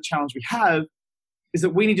 and this is a challenge we have, is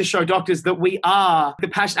that we need to show doctors that we are, the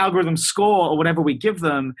patch algorithm score or whatever we give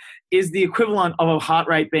them is the equivalent of a heart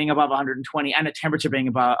rate being above 120 and a temperature being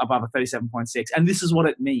above a 37.6. And this is what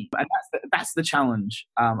it means. And that's the challenge,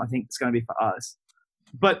 I think it's going to be for us.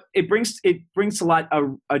 But it brings to light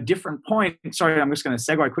a different point. Sorry, I'm just going to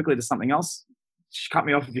segue quickly to something else. Just cut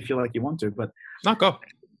me off if you feel like you want to, but no, go.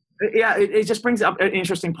 Yeah, it just brings up an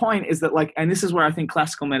interesting point is that and this is where I think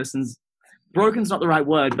classical medicine's broken's not the right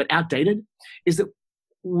word, but outdated, is that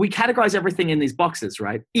we categorize everything in these boxes,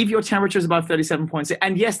 right? If your temperature is above 37.6,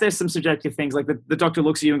 and yes, there's some subjective things, like the doctor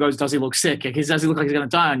looks at you and goes, does he look sick? Does he look like he's going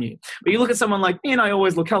to die on you? But you look at someone like me and I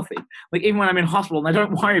always look healthy. Like even when I'm in hospital, and they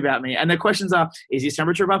don't worry about me. And their questions are, is his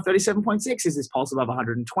temperature above 37.6? Is his pulse above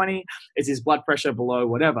 120? Is his blood pressure below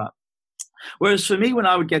whatever? Whereas for me, when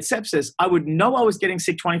I would get sepsis, I would know I was getting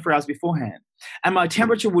sick 24 hours beforehand. And my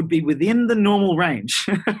temperature would be within the normal range.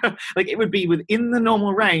 Like it would be within the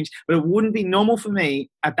normal range, but it wouldn't be normal for me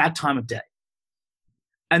at that time of day.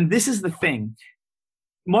 And this is the thing.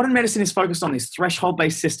 Modern medicine is focused on these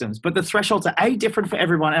threshold-based systems, but the thresholds are different for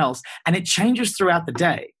everyone else, and it changes throughout the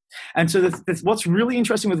day. And so what's really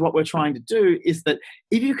interesting with what we're trying to do is that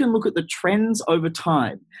if you can look at the trends over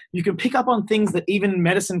time, you can pick up on things that even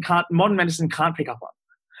modern medicine can't pick up on.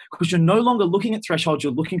 Because you're no longer looking at thresholds,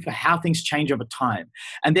 you're looking for how things change over time.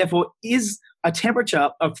 And therefore, is a temperature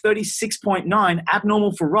of 36.9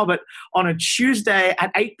 abnormal for Robert on a Tuesday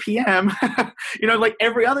at 8 p.m.? Like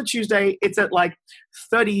every other Tuesday, it's at like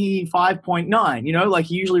 35.9.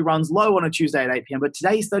 He usually runs low on a Tuesday at 8 p.m., but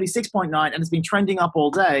today's 36.9 and it's been trending up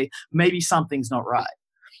all day. Maybe something's not right.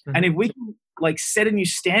 Mm-hmm. And if we can set a new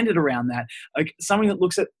standard around that, like something that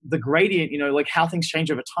looks at the gradient, like how things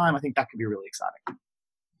change over time, I think that could be really exciting.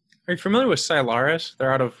 Are you familiar with Cylaris?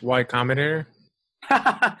 They're out of Y Combinator.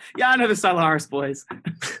 Yeah, I know the Cylaris boys.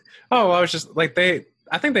 Oh, I was just like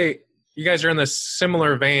you guys are in this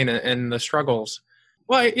similar vein in the struggles.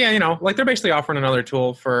 Well, yeah, they're basically offering another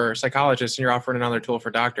tool for psychologists and you're offering another tool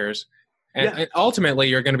for doctors. And ultimately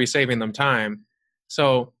you're going to be saving them time.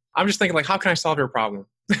 So I'm just thinking how can I solve your problem?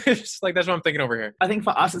 It's that's what I'm thinking over here. I think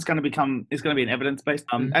for us, it's going to be an evidence-based,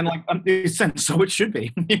 and so it should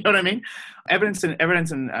be. You know what I mean? Evidence and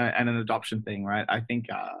an adoption thing, right? I think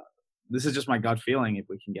this is just my gut feeling. If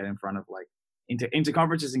we can get in front of into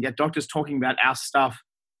conferences and get doctors talking about our stuff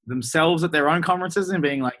themselves at their own conferences and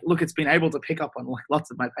being like, look, it's been able to pick up on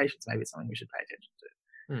lots of my patients. Maybe it's something we should pay attention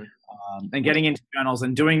to. And getting into journals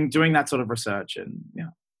and doing that sort of research and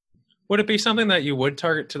Would it be something that you would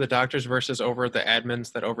target to the doctors versus over the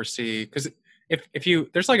admins that oversee? Because if you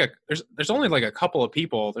there's only a couple of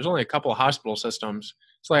people, there's only a couple of hospital systems.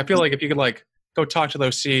 So I feel like if you could go talk to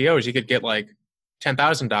those CEOs, you could get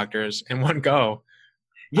 10,000 doctors in one go.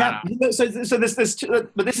 Yeah. So this two,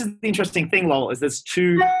 but this is the interesting thing, Lowell, is there's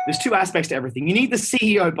two aspects to everything. You need the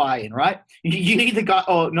CEO buy-in, right? You need the guy,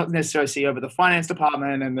 or not necessarily CEO, but the finance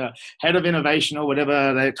department and the head of innovation or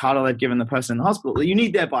whatever the title they've given the person in the hospital. You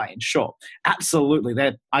need their buy-in, sure. Absolutely.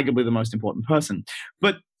 They're arguably the most important person.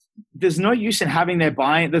 But there's no use in having their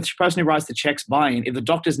buy-in, the person who writes the checks buy-in, if the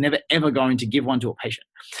doctor's never, ever going to give one to a patient.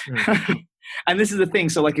 Mm. And this is the thing.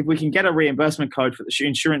 So if we can get a reimbursement code for the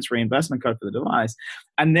insurance reimbursement code for the device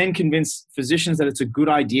and then convince physicians that it's a good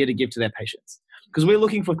idea to give to their patients, because we're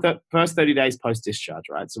looking for first 30 days post-discharge,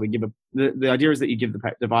 right? So we give the idea is that you give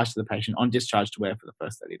the device to the patient on discharge to wear for the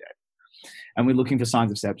first 30 days. And we're looking for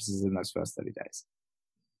signs of sepsis in those first 30 days.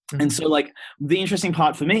 Mm-hmm. And so the interesting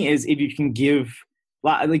part for me is if you can give,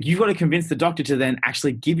 you've got to convince the doctor to then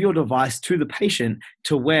actually give your device to the patient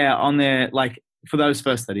to wear on their, for those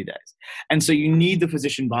first 30 days. And so you need the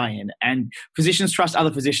physician buy-in, and physicians trust other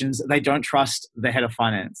physicians. They don't trust the head of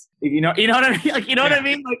finance. You know what I mean? What I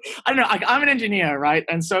mean? I don't know. I'm an engineer, right?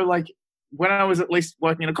 And so when I was at least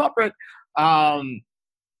working in a corporate, I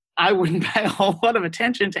wouldn't pay a whole lot of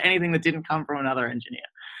attention to anything that didn't come from another engineer.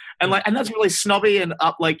 And and that's really snobby and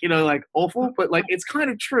awful, but it's kind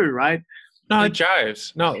of true, right? No, it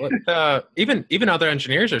jives. No, even other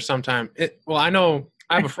engineers are sometimes. I know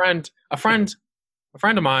I have a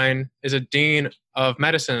friend of mine is a dean of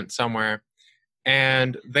medicine somewhere,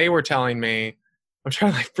 and they were telling me, I'm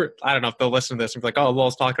trying to I don't know if they'll listen to this and be like, oh,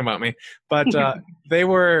 Lowell's talking about me, but they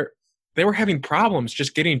were having problems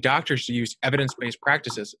just getting doctors to use evidence-based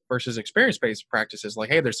practices versus experience-based practices. Like,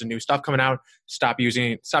 hey, there's some new stuff coming out. Stop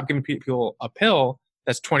giving people a pill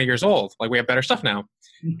that's 20 years old. Like, we have better stuff now.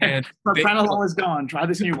 And propranolol is gone. Try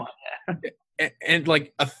this new one. And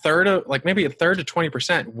like maybe a third to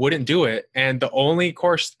 20% wouldn't do it. And the only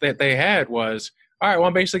course that they had was, all right, well,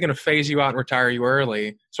 I'm basically going to phase you out and retire you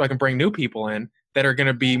early so I can bring new people in that are going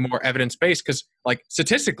to be more evidence-based. Because like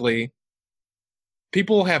statistically,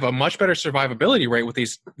 people have a much better survivability rate with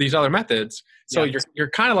these other methods. So you're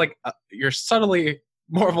kind of like, you're subtly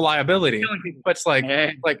more of a liability, but it's like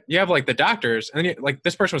you have like the doctors, and then like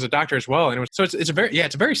this person was a doctor as well, and it's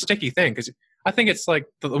a very sticky thing, because I think it's like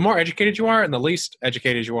the more educated you are and the least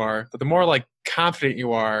educated you are, the more like confident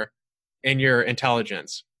you are in your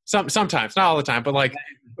intelligence. Sometimes, not all the time, but like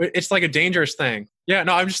it's like a dangerous thing. Yeah,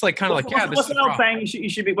 no, I'm just like kind of like, what's the old saying? You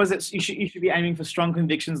should be aiming for strong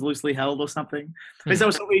convictions loosely held or something. Is that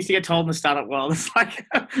what we used to get told in the startup world? It's like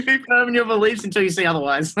be firm in your beliefs until you see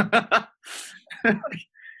otherwise.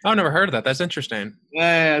 I've never heard of that. That's interesting.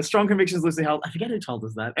 Yeah, strong convictions loosely held. I forget who told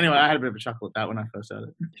us that. Anyway, I had a bit of a chuckle at that when I first heard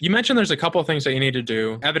it. You mentioned there's a couple of things that you need to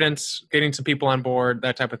do. Evidence, getting some people on board,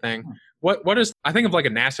 that type of thing. What is, I think of like a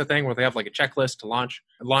NASA thing where they have like a checklist to launch.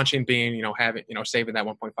 Launching being, saving that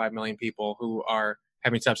 1.5 million people who are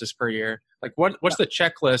having sepsis per year. Like what's the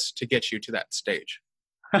checklist to get you to that stage?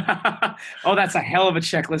 Oh, that's a hell of a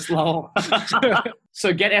checklist, Lowell.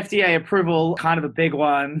 So get FDA approval, kind of a big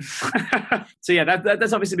one. So yeah,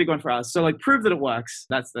 that's obviously a big one for us. So like prove that it works.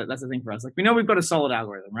 That's the thing for us. Like we know we've got a solid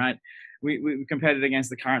algorithm, right? We compared it against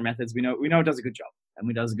the current methods. We know it does a good job, and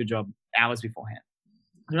we does a good job hours beforehand.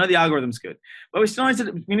 We know the algorithm's good, but we still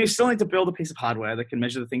need to build a piece of hardware that can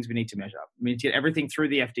measure the things we need to measure. We need to get everything through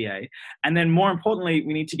the FDA, and then more importantly,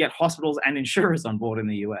 we need to get hospitals and insurers on board in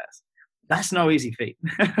the US. That's no easy feat,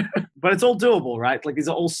 but it's all doable, right? Like these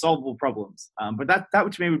are all solvable problems. But that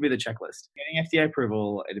to me would be the checklist: getting FDA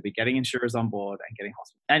approval, it'd be getting insurers on board, and getting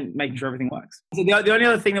hospitals, and making sure everything works. So the only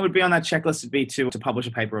other thing that would be on that checklist would be to publish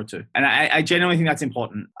a paper or two, and I genuinely think that's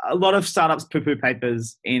important. A lot of startups poo-poo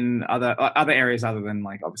papers in other areas other than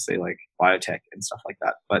like obviously like biotech and stuff like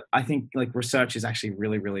that. But I think like research is actually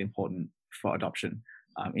really, really important for adoption.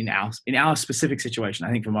 In our specific situation,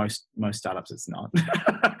 I think for most startups, it's not.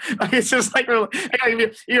 It's just like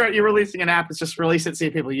you're releasing an app. It's just release it, see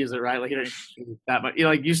if people use it, right? Like you don't do that, but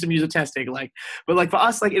like use some user testing. But like for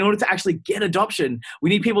us, like in order to actually get adoption,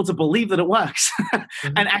 we need people to believe that it works,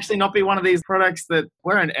 and actually not be one of these products that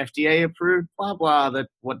we're an FDA approved, blah blah, that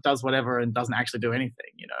does whatever and doesn't actually do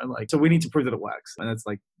anything. Like so we need to prove that it works, and it's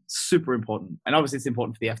like super important, and obviously it's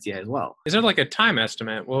important for the FDA as well. Is there like a time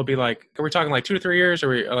estimate? Will it be like, are we talking like 2 to 3 years, or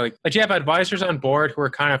we like do you have advisors on board who are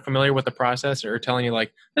kind of familiar with the process, or telling you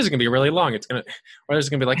like this is gonna be really long? Or this is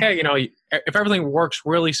gonna be like, hey, if everything works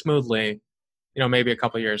really smoothly, maybe a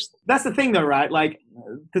couple of years. That's the thing though, right? Like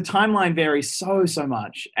the timeline varies so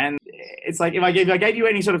much, and it's like if I gave you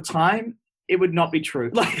any sort of time, it would not be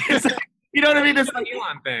true. Like you know what I mean? It's like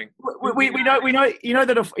Elon thing. We know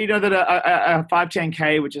that a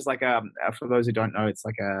 510K, which is like for those who don't know, it's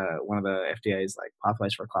like one of the FDA's like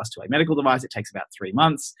pathways for a Class 2A medical device. It takes about 3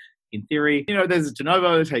 months in theory. There's a de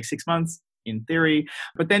novo, it takes 6 months in theory,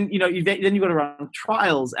 but then you've got to run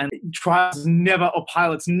trials, and trials or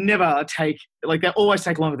pilots never take, like they always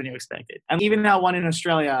take longer than you expected. And even our one in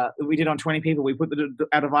Australia we did on 20 people, we put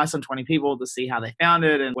our device on 20 people to see how they found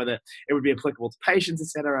it and whether it would be applicable to patients,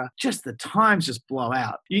 etc. Just the times just blow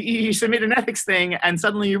out. You submit an ethics thing, and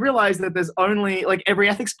suddenly you realize that there's only like every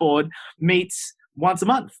ethics board meets once a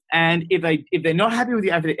month, and if they're not happy with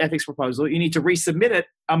the ethics proposal, you need to resubmit it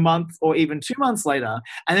a month or even 2 months later,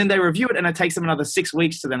 and then they review it, and it takes them another 6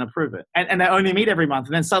 weeks to then approve it, and they only meet every month,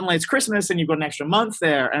 and then suddenly it's Christmas and you've got an extra month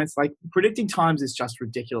there, and it's like predicting times is just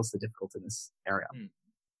ridiculously difficult in this area.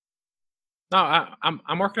 No,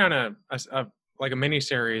 I'm working on a mini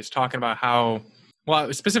series talking about how,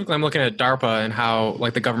 well, specifically I'm looking at DARPA and how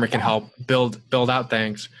like the government can help build out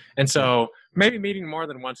things, and so maybe meeting more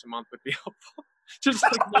than once a month would be helpful. Just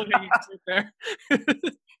like low-hanging fruit there.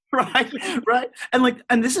 right.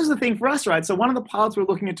 And this is the thing for us, right? So one of the pilots we're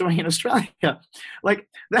looking at doing in Australia, like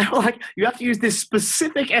they're like, you have to use this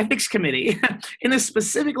specific ethics committee in a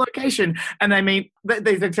specific location, and they meet.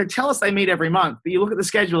 They tell us they meet every month, but you look at the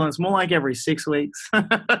schedule and it's more like every 6 weeks.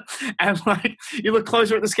 And like you look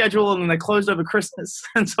closer at the schedule and they're closed over Christmas,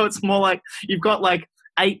 and so it's more like you've got like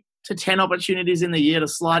 8 to 10 opportunities in the year to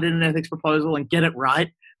slide in an ethics proposal and get it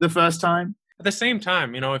right the first time. at the same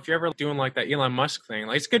time, if you're ever doing like that Elon Musk thing,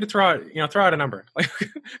 like it's good to throw out a number. Like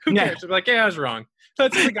who cares? Be like, yeah, I was wrong.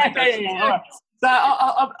 That's the guy.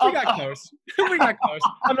 So we got close. We got close.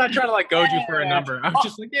 I'm not trying to like goad you for a number. I'm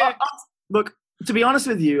just like, yeah. Look, to be honest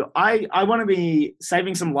with you, I want to be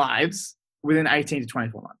saving some lives within 18 to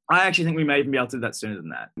 24 months. I actually think we may even be able to do that sooner than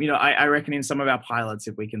that. I reckon in some of our pilots,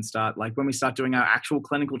 if we can start, like when we start doing our actual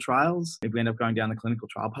clinical trials, if we end up going down the clinical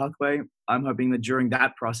trial pathway, I'm hoping that during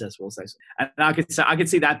that process, we'll say so. And I could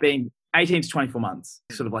see that being 18 to 24 months,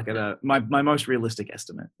 sort of like at my most realistic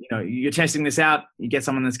estimate. You're testing this out, you get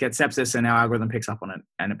someone that gets sepsis and our algorithm picks up on it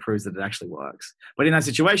and it proves that it actually works. But in that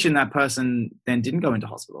situation, that person then didn't go into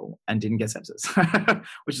hospital and didn't get sepsis,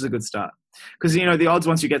 which is a good start. Because, the odds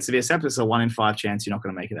once you get severe sepsis are 1 in 5 chance you're not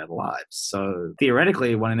going to make it out alive. So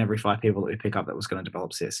theoretically, 1 in every 5 people that we pick up that was going to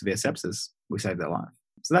develop severe sepsis, we saved their life.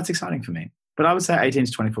 So that's exciting for me. But I would say 18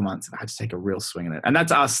 to 24 months, I had to take a real swing at it. And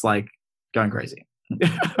that's us like going crazy.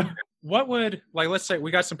 What would, like, let's say we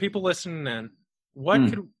got some people listening in.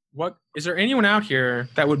 What is there anyone out here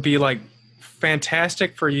that would be like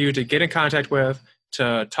fantastic for you to get in contact with,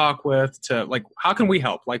 to talk with, to like, how can we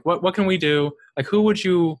help? Like, what can we do? Like, who would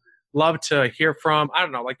you love to hear from? I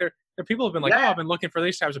don't know. Like there people have been like, I've been looking for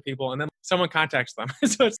these types of people. And then someone contacts them.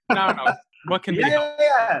 So it's, I don't know. What can be?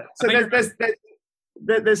 Yeah. So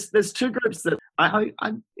there's 2 groups that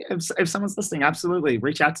if someone's listening, absolutely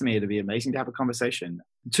reach out to me. It'd be amazing to have a conversation.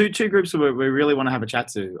 Two groups we really want to have a chat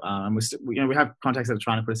to, and we have contacts that are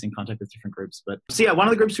trying to put us in contact with different groups. But one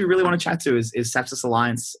of the groups we really want to chat to is Sepsis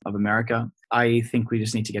Alliance of America. I think we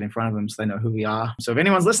just need to get in front of them so they know who we are. So if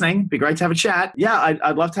anyone's listening, it'd be great to have a chat. Yeah,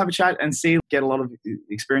 I'd love to have a chat and get a lot of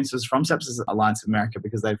experiences from Sepsis Alliance of America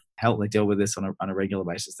because they've helped deal with this on a regular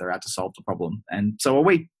basis. They're out to solve the problem. And so are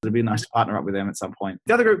we. It'd be nice to partner up with them at some point.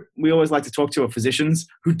 The other group we always like to talk to are physicians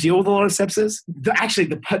who deal with a lot of sepsis.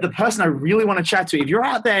 The person I really want to chat to, if you're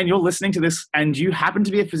out there and you're listening to this and you happen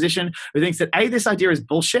to be a physician who thinks that this idea is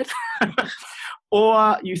bullshit,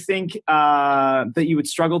 or you think that you would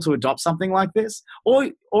struggle to adopt something like this,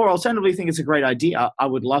 or alternatively think it's a great idea, I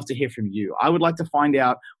would love to hear from you. I would like to find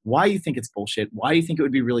out why you think it's bullshit, why you think it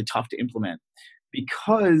would be really tough to implement,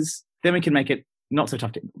 because then we can make it not so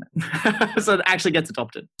tough to implement. So it actually gets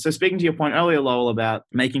adopted. So speaking to your point earlier, Lowell, about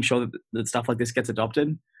making sure that stuff like this gets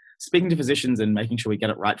adopted, speaking to physicians and making sure we get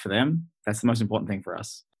it right for them, that's the most important thing for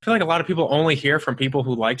us. I feel like a lot of people only hear from people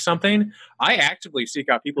who like something. I actively seek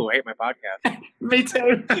out people who hate my podcast. Me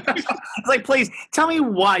too. It's like, please tell me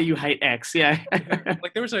why you hate X. Yeah.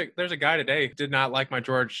 Like there's a guy today who did not like my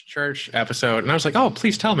George Church episode. And I was like, oh,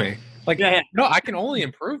 please tell me. Like, no, I can only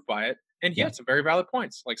improve by it. And he had some very valid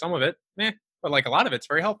points. Like some of it, but like a lot of it's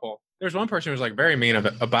very helpful. There's one person who was like very mean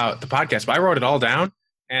about the podcast, but I wrote it all down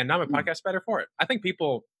and now my podcast is better for it. I think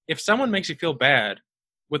people, if someone makes you feel bad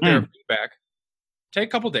with their feedback, take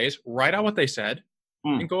a couple days, write out what they said,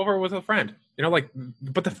 and go over it with a friend.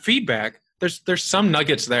 But the feedback, there's some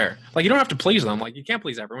nuggets there. Like you don't have to please them. Like you can't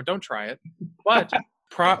please everyone. Don't try it. But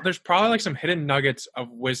there's probably like some hidden nuggets of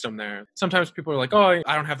wisdom there. Sometimes people are like, oh,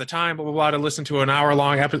 I don't have the time, blah, blah, blah, to listen to an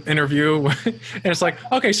hour-long interview. And it's like,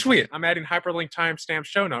 okay, sweet. I'm adding hyperlink timestamp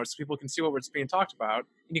show notes so people can see what's being talked about,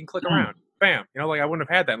 and you can click around. Bam. Like I wouldn't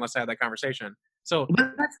have had that unless I had that conversation. So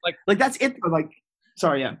that's that's it. Like,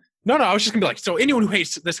 sorry, yeah. No, I was just gonna be like, so anyone who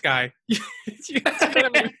hates this guy, he wants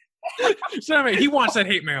that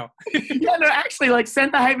hate mail. Yeah, no, actually, like,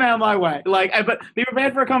 send the hate mail my way. Like, but be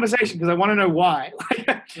prepared for a conversation because I want to know why.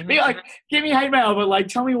 Like, be like, give me hate mail, but like,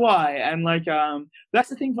 tell me why. And like, that's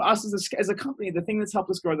the thing for us as a company. The thing that's helped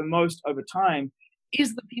us grow the most over time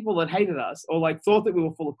is the people that hated us or like thought that we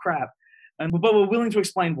were full of crap. But we're willing to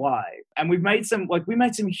explain why. And we made some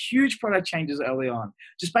huge product changes early on,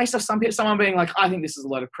 just based off someone being like, I think this is a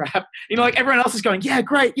load of crap. Like everyone else is going, yeah,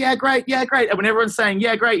 great, yeah, great, yeah, great. And when everyone's saying,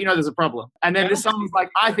 yeah, great, there's a problem. And then this someone's like,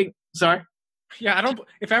 I think, sorry. Yeah,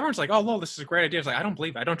 if everyone's like, oh, Lowell, this is a great idea. It's like, I don't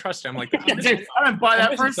believe it. I don't trust it. I'm like, I don't buy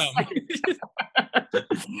that for a second.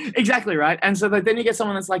 Exactly, right? And so then you get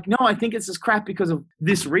someone that's like, no, I think it's just crap because of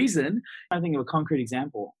this reason. I think of a concrete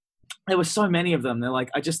example. There were so many of them. They're like,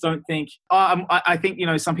 I just don't think, I think,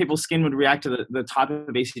 some people's skin would react to the type of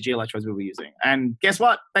ECG electrodes we were using. And guess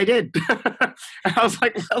what? They did. And I was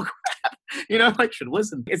like, well, crap, should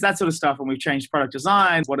listen. It's that sort of stuff. And we've changed product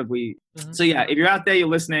designs. What have we? Mm-hmm. So yeah, if you're out there, you're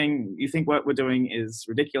listening, you think what we're doing is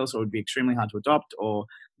ridiculous or would be extremely hard to adopt, or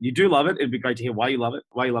you do love it, it'd be great to hear why you love it,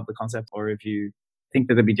 why you love the concept, or if you think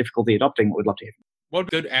that there'd be difficulty adopting, we'd love to hear from you. What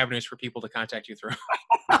good avenues for people to contact you through?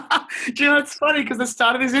 Do you know, it's funny because the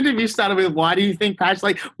start of this interview started with, why do you think Patch,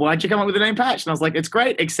 like, why'd you come up with the name Patch? And I was like, it's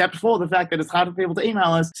great, except for the fact that it's hard for people to email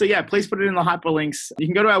us. So yeah, please put it in the hyperlinks. You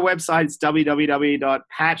can go to our website. It's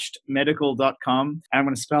www.patchedmedical.com. And I'm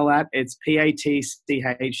going to spell that. It's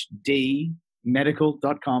PATCHD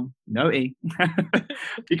medical.com. No E.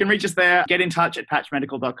 You can reach us there. Get in touch at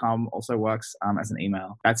patchmedical.com. Also works as an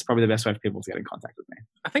email. That's probably the best way for people to get in contact with me.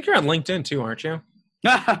 I think you're on LinkedIn too, aren't you?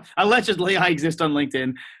 Allegedly, I exist on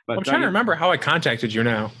LinkedIn. But I'm trying to remember how I contacted you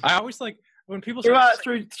now. I always like when people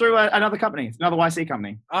through another company, another YC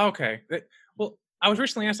company. Oh, okay. Well, I was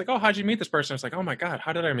recently asked, like, oh, how'd you meet this person? I was like, oh my God,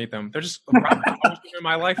 how did I meet them? They're just around in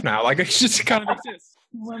my life now. Like, it just kind of exists.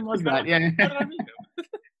 When was that? Yeah. How did I meet them?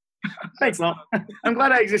 Thanks, Lon. I'm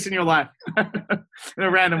glad I exist in your life in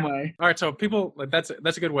a random way. All right, so people, that's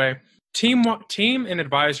a good way. Team and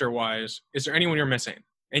advisor wise, is there anyone you're missing?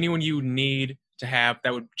 Anyone you need to have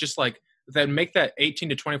that would just like that make that 18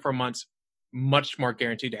 to 24 months much more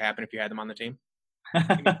guaranteed to happen if you had them on the team?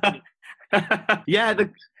 Yeah,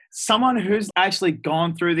 someone who's actually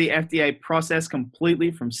gone through the FDA process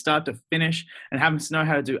completely from start to finish and happens to know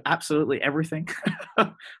how to do absolutely everything.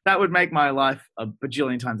 That would make my life a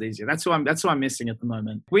bajillion times easier. That's who I'm missing at the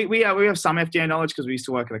moment. We have some FDA knowledge because we used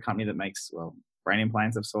to work at a company that makes, well, brain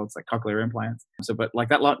implants of sorts, like cochlear implants. So, but like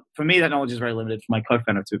for me, that knowledge is very limited. For my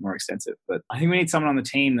co-founder, it's a bit more extensive. But I think we need someone on the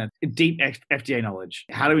team that deep FDA knowledge.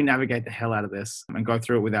 How do we navigate the hell out of this and go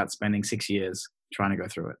through it without spending 6 years trying to go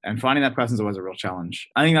through it? And finding that person is always a real challenge.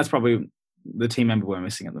 I think that's probably the team member we're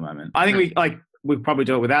missing at the moment. I think we probably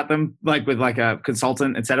do it without them, like with like a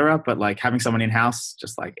consultant, etc. But like having someone in-house,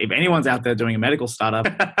 just like if anyone's out there doing a medical startup,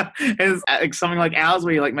 is something like ours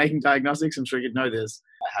where you're like making diagnostics. I'm sure you'd know this.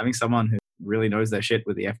 Having someone who really knows their shit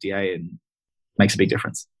with the FDA and makes a big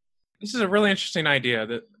difference. This is a really interesting idea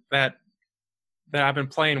that I've been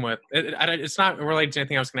playing with. It's not related to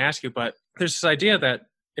anything I was going to ask you, but there's this idea that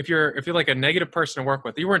if you're like a negative person to work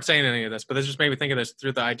with, you weren't saying any of this, but this just made me think of this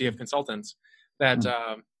through the idea of consultants, that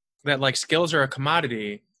that like skills are a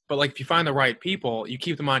commodity, but like if you find the right people, you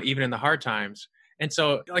keep them on even in the hard times. And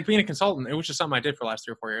so like being a consultant, which is something I did for the last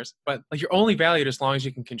 3 or 4 years, but like you're only valued as long as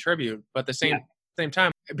you can contribute. But at the same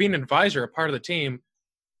time, being an advisor, a part of the team,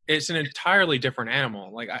 it's an entirely different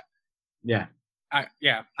animal. Like I don't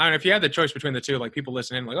know if you had the choice between the two, like people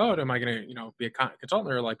listen in like, oh, am I going to, be a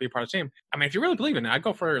consultant or like be a part of the team? I mean, if you really believe in it, I'd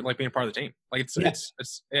go for like being a part of the team. Like it's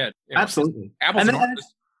absolutely. Apples and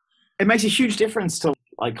oranges. It makes a huge difference to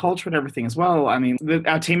like culture and everything as well. I mean,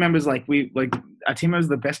 our team members, our team members are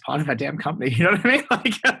the best part of our damn company. You know what I mean?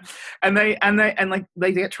 Like, and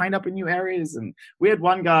they get trained up in new areas. And we had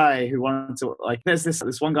one guy who wanted to there's this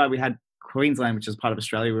one guy we had Queensland, which is part of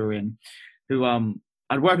Australia we were in, who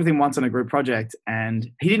I'd worked with him once on a group project, and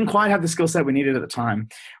he didn't quite have the skill set we needed at the time.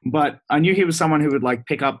 But I knew he was someone who would like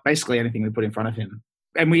pick up basically anything we put in front of him.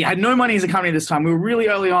 And we had no money as a company at this time. We were really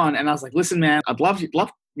early on, and I was like, "Listen, man, I'd love you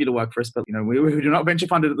to work for us, but we do not venture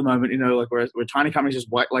funded at the moment. Like we're tiny companies, just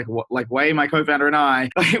like Wei, my co-founder, and I,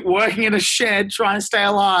 like, working in a shed trying to stay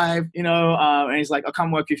alive. And he's like, I'll come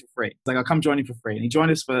work for you for free. He's like, I'll come join you for free. And he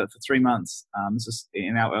joined us for 3 months. This was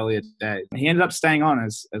in our earlier days. And he ended up staying on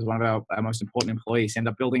as one of our most important employees. He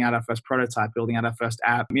ended up building out our first prototype, building out our first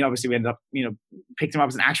app. Obviously we ended up, picked him up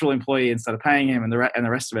as an actual employee instead of paying him and the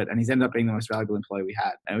rest of it. And he's ended up being the most valuable employee we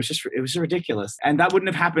had. And it was ridiculous. And that wouldn't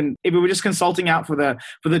have happened if we were just consulting out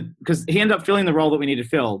because he ended up filling the role that we needed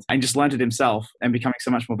filled and just learned it himself and becoming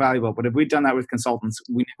so much more valuable. But if we'd done that with consultants,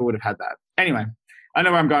 we never would have had that. Anyway, I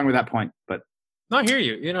know where I'm going with that point, but. No, I hear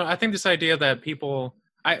you. I think this idea that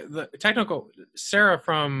Sarah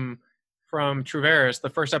from Truveris, the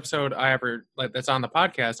first episode I ever, that's on the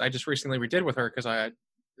podcast, I just recently redid with her because the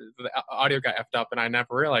audio got effed up and I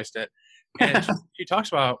never realized it. And we talk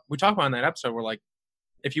about in that episode, we're like,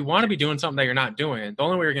 if you want to be doing something that you're not doing, the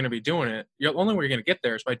only way you're going to be doing it, the only way you're going to get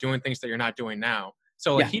there is by doing things that you're not doing now.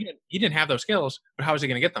 So he didn't have those skills, but how is he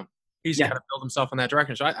going to get them? He's got to build himself in that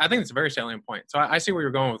direction. So I think it's a very salient point. So I see where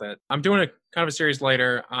you're going with it. I'm doing a kind of a series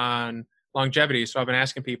later on longevity. So I've been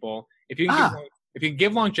asking people if you can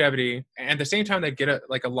give longevity and at the same time they get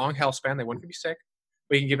a long health span, they wouldn't be sick,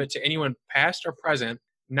 but you can give it to anyone past or present,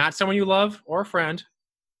 not someone you love or a friend,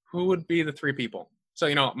 who would be the 3 people? So,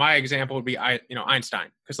 my example would be, Einstein.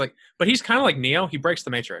 But he's kind of like Neo. He breaks the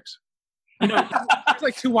matrix. He's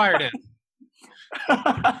like too wired in.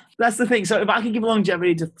 That's the thing. So if I could give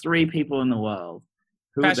longevity to 3 people in the world,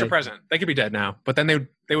 who past or present, they could be dead now, but then they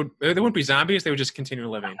wouldn't be zombies. They would just continue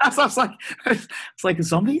living. So it's like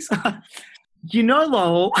zombies.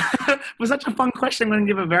 Lol, for such a fun question, I'm going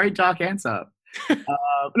to give a very dark answer.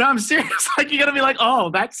 No, I'm serious. Like you're going to be like, oh,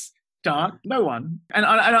 that's dark. No one. And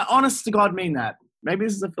I honest to God mean that. maybe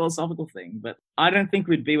this is a philosophical thing, but I don't think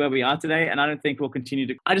we'd be where we are today, and I don't think we'll continue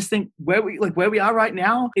to. I just think where we are right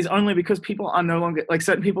now is only because people are no longer, like,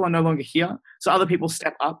 certain people are no longer here, so other people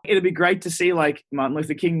step up. It'd be great to see, like, Martin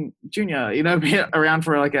Luther King Jr., be around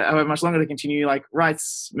for like however much longer to continue, like,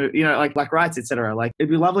 rights, like black rights, etc. Like, it'd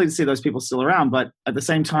be lovely to see those people still around, but at the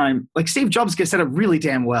same time, like, Steve Jobs gets set up really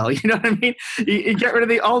damn well. You know what I mean? You get rid of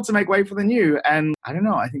the old to make way for the new, and I don't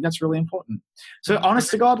know. I think that's really important. So,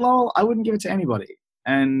 honest to God, Lowell, I wouldn't give it to anybody.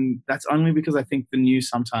 And that's only because I think the new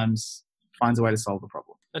sometimes finds a way to solve the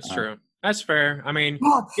problem. That's true. That's fair. I mean,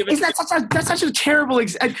 that's such a terrible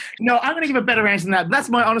no, I'm going to give a better answer than that. That's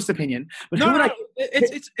my honest opinion. But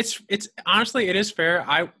it's honestly, it is fair.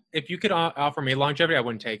 If you could offer me longevity, I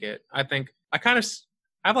wouldn't take it. I think I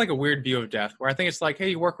have like a weird view of death where I think it's like, hey,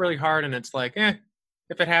 you work really hard and it's like, if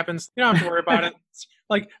it happens, you don't have to worry about it.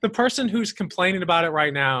 Like, the person who's complaining about it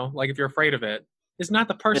right now, like, if you're afraid of it, is not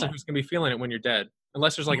the person who's going to be feeling it when you're dead.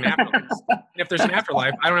 Unless there's like an afterlife. And if there's an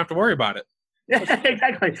afterlife, I don't have to worry about it. Yeah,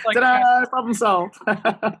 exactly. Like problem solved.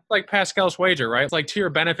 Like Pascal's wager, right? It's like to your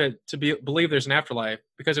benefit to believe there's an afterlife,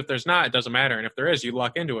 because if there's not, it doesn't matter. And if there is, you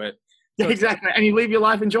luck into it. So exactly. And you live your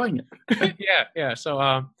life enjoying it. Yeah. So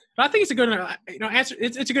but I think it's a good answer.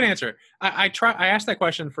 It's a good answer. I asked that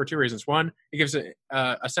question for two reasons. One, it gives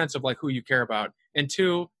a sense of like who you care about. And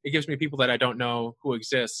two, it gives me people that I don't know who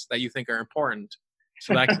exist that you think are important,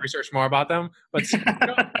 so that I can research more about them. But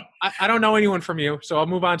I don't know anyone from you, so I'll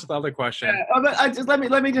move on to the other question. Yeah,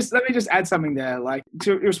 let me just add something there. Like,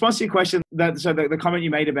 to in response to your question, the comment you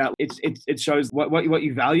made about it shows what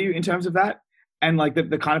you value in terms of that, and like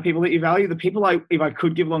the kind of people that you value. The people if I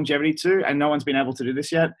could give longevity to, and no one's been able to do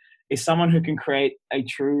this yet, is someone who can create a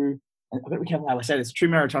true. I bet we can't how I say this. True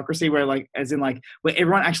meritocracy, where like, as in like, where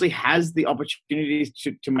everyone actually has the opportunities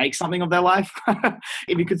to make something of their life.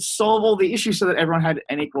 If you could solve all the issues so that everyone had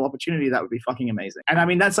an equal opportunity, that would be fucking amazing. And I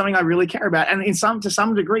mean, that's something I really care about. And to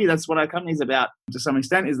some degree, that's what our company is about. To some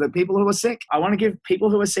extent, is that people who are sick. I want to give people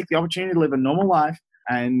who are sick the opportunity to live a normal life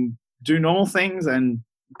and do normal things and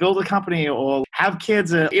build a company or have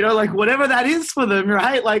kids, or, like whatever that is for them,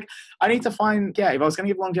 right? Like, I need to find. Yeah, if I was going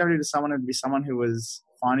to give longevity to someone, it'd be someone who was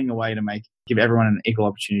finding a way to give everyone an equal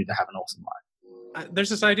opportunity to have an awesome life.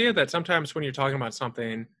 There's this idea that sometimes when you're talking about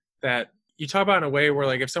something that you talk about in a way where,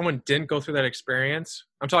 like, if someone didn't go through that experience,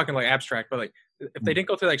 I'm talking like abstract, but like if they didn't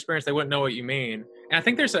go through that experience, they wouldn't know what you mean. And I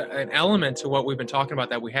think there's an element to what we've been talking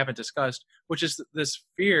about that we haven't discussed, which is this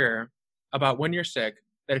fear about when you're sick,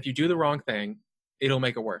 that if you do the wrong thing, it'll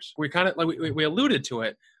make it worse. We kind of like, we alluded to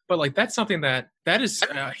it, but like, that's something that is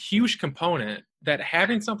a huge component, that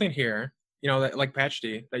having something here, that like Patch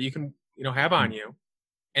D, that you can, have on you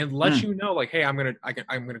and let you know, like, hey, I'm going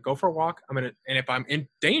to go for a walk. And if I'm in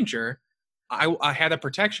danger, I had that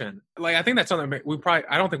protection. Like, I think that's something I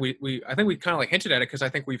think we kind of like hinted at it, because I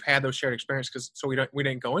think we've had those shared experiences, so we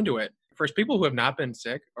didn't go into it. For people who have not been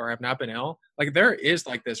sick or have not been ill, like, there is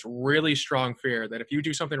like this really strong fear that if you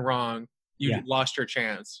do something wrong, you lost your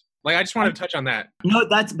chance. Like, I just wanted to touch on that. No,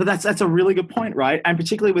 that's a really good point, right? And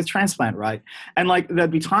particularly with transplant, right? And like, there'd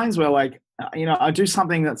be times where, like, I do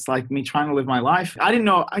something that's like me trying to live my life. I didn't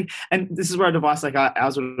know, and this is where a device like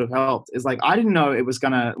ours would have helped, is like, I didn't know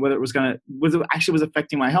whether it actually was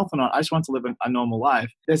affecting my health or not. I just want to live a normal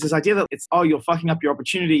life. There's this idea that it's, you're fucking up your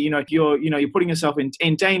opportunity. You're putting yourself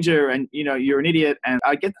in danger, and, you're an idiot. And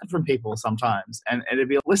I get that from people sometimes. And it'd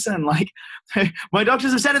be, listen, like, my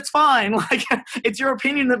doctors have said it's fine. Like, it's your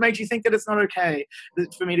opinion that makes you think that it's not okay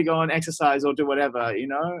for me to go and exercise or do whatever,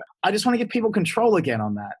 I just want to give people control again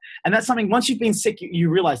on that. And that's something, once you've been sick, you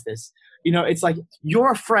realize this. It's like,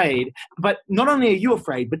 you're afraid, but not only are you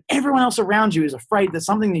afraid, but everyone else around you is afraid that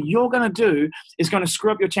something that you're going to do is going to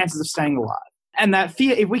screw up your chances of staying alive. And that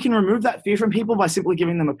fear, if we can remove that fear from people by simply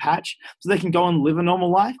giving them a patch so they can go and live a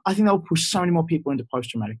normal life, I think that will push so many more people into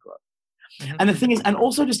post-traumatic growth. Mm-hmm. And the thing is, and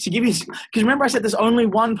also just to give you, because remember I said there's only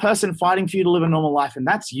one person fighting for you to live a normal life, and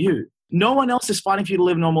that's you. No one else is fighting for you to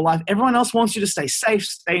live a normal life. Everyone else wants you to stay safe,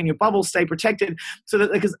 stay in your bubble, stay protected, so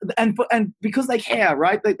that because they care,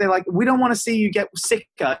 right? They're like, we don't want to see you get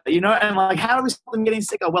sicker, And like, how do we stop them getting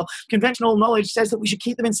sicker? Well, conventional knowledge says that we should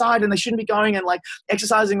keep them inside, and they shouldn't be going and like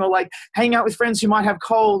exercising or like hanging out with friends who might have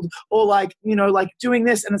cold, or like like doing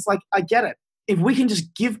this. And it's like, I get it. If we can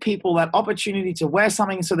just give people that opportunity to wear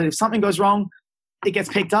something, so that if something goes wrong, it gets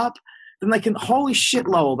picked up, then they can, holy shit,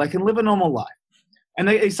 Lowell, they can live a normal life. And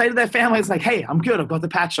they say to their family, it's like, hey, I'm good. I've got the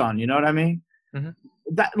patch on. You know what I mean? Mm-hmm.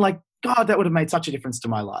 That, like, God, that would have made such a difference to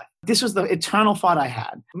my life. This was the eternal fight I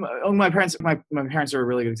had. My parents are a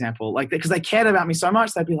really good example. Like, because they cared about me so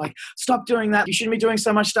much, they'd be like, stop doing that. You shouldn't be doing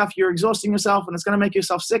so much stuff. You're exhausting yourself and it's going to make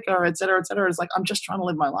yourself sicker, et cetera, et cetera. It's like, I'm just trying to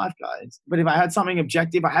live my life, guys. But if I had something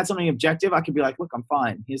objective, I could be like, look, I'm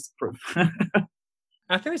fine. Here's the proof.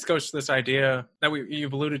 I think this goes to this idea that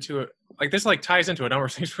you've alluded to. Like, this like ties into a number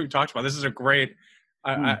of things we've talked about. This is a great,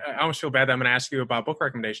 I almost feel bad that I'm going to ask you about book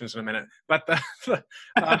recommendations in a minute, but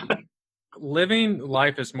living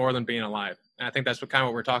life is more than being alive. And I think that's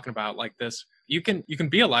what we're talking about. Like this, you can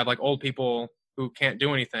be alive, like old people who can't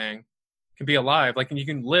do anything can be alive. Like, and you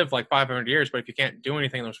can live like 500 years, but if you can't do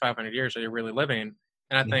anything in those 500 years, are you really living?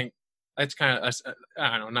 And I think that's kind of,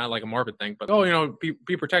 I don't know, not like a morbid thing, but,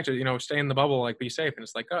 be protected, stay in the bubble, like be safe. And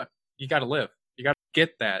it's like, you got to live. You got to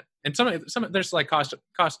get that. And some there's like cost,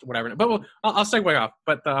 whatever. But I'll segue off.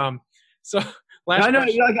 But so last. I know,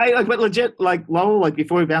 but legit, like Lowell, like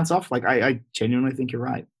before we bounce off, like I genuinely think you're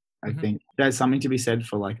right. I think there's something to be said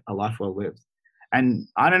for like a life well lived. And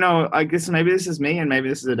I don't know, I guess maybe this is me and maybe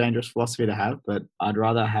this is a dangerous philosophy to have, but I'd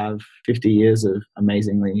rather have 50 years of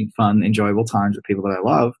amazingly fun, enjoyable times with people that I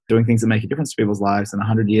love, doing things that make a difference to people's lives, than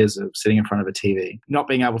 100 years of sitting in front of a TV, not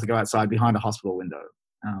being able to go outside behind a hospital window.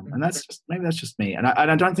 And that's just me. And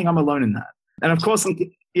I don't think I'm alone in that. And of course,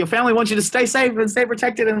 like, your family wants you to stay safe and stay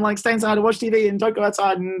protected and like stay inside and watch TV and don't go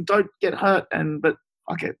outside and don't get hurt. But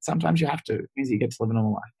fuck it, sometimes you have to. It means you get to live a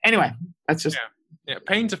normal life. Anyway, that's just... Yeah,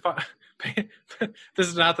 pain's this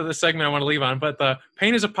is not the segment I want to leave on, but the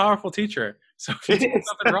pain is a powerful teacher. So if you do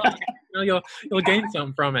something wrong, you'll gain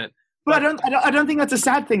something from it. But I don't think that's a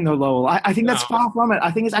sad thing though, Lowell. I think that's far from it.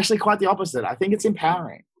 I think it's actually quite the opposite. I think it's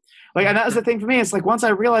empowering. Like, and that was the thing for me. It's like, once I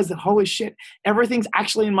realized that, holy shit, everything's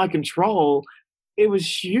actually in my control, it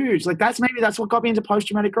was huge. Like, that's what got me into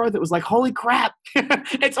post-traumatic growth. It was like, holy crap,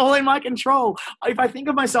 it's all in my control. If I think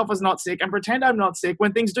of myself as not sick and pretend I'm not sick,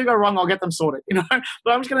 when things do go wrong, I'll get them sorted, But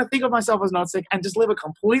I'm just going to think of myself as not sick and just live a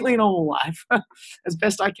completely normal life as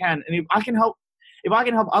best I can. And if I can help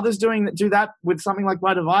others do that with something like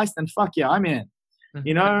my device, then fuck yeah, I'm in.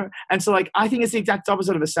 And so like, I think it's the exact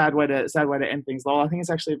opposite of a sad way to end things, Lowell. I think it's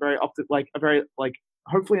actually a very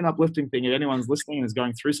hopefully an uplifting thing. If anyone's listening and is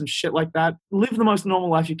going through some shit like that, live the most normal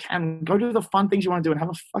life you can. Go do the fun things you want to do and have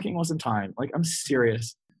a fucking awesome time. Like, I'm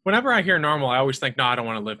serious. Whenever I hear normal, I always think, no, I don't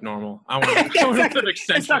want to live normal. I want to live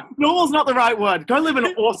extension. Normal's not the right word. Go live an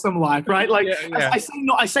awesome life, right? Like,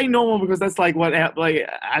 I say normal because that's like what, like,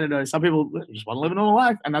 I don't know. Some people just want to live a normal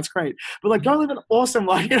life, and that's great. But like, go live an awesome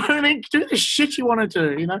life. You know what I mean? Do the shit you want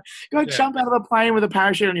to do. Go jump out of a plane with a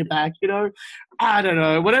parachute on your back. I don't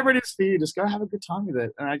know. Whatever it is for you, just go have a good time with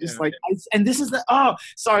it. And I just and this is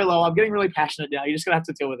sorry, Lo, I'm getting really passionate now. You're just gonna have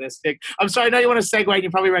to deal with this. I'm sorry. I know you want to segue and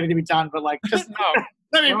you're probably ready to be done, but like, just no.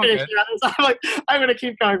 Let me finish. I'm going to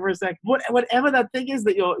keep going for a sec. Whatever that thing is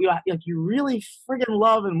that you really friggin'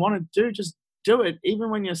 love and want to do, just do it, even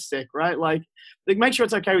when you're sick, right? Like make sure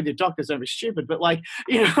it's okay with your doctors. Don't be stupid, but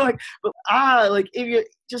if you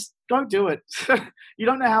just go do it. You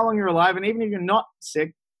don't know how long you're alive, and even if you're not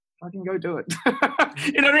sick, fucking go do it.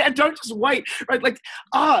 You know what I mean? And don't just wait, right? Like,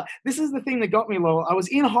 this is the thing that got me, Lowell. I was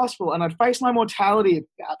in hospital and I'd faced my mortality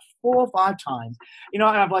about 4 or 5 times. And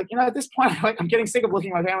I'm like, at this point, I'm getting sick of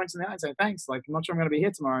looking my parents in the eye and saying, thanks. Like, I'm not sure I'm going to be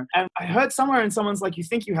here tomorrow. And I heard somewhere and someone's like, you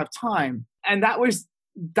think you have time. And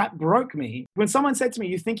that broke me. When someone said to me,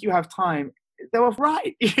 you think you have time, they were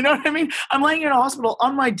right. You know what I mean? I'm laying in a hospital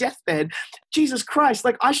on my deathbed. Jesus Christ,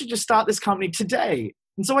 like, I should just start this company today.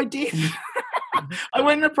 And so I did. I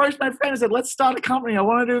went and approached my friend and said, let's start a company. I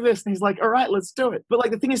want to do this. And he's like, all right, let's do it. But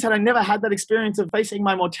like, the thing is, had I never had that experience of facing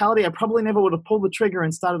my mortality, I probably never would have pulled the trigger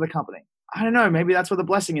and started a company. I don't know. Maybe that's what the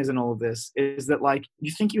blessing is in all of this, is that like,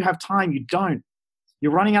 you think you have time. You don't.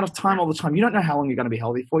 You're running out of time all the time. You don't know how long you're going to be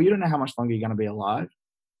healthy for. You don't know how much longer you're going to be alive.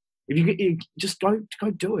 If you just go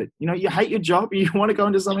do it. You hate your job. You want to go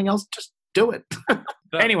into something else, just do it.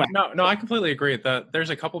 Anyway. No, I completely agree. There's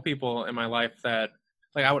a couple people in my life that,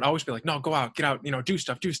 like, I would always be like, no, go out, get out, do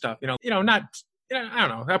stuff. Not, I don't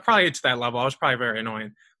know. Probably to that level. I was probably very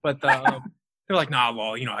annoying, but they're like, nah,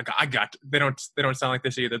 Lol, I got. They don't sound like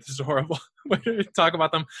this either. This is a horrible way to talk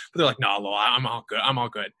about them. But they're like, nah, Lol, I'm all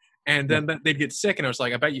good. And then they'd get sick, and I was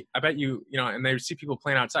like, I bet you, and they would see people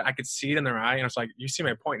playing outside. I could see it in their eye, and I was like, you see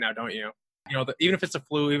my point now, don't you? Even if it's a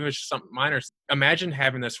flu, even if it's just something minor, imagine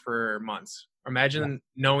having this for months. Imagine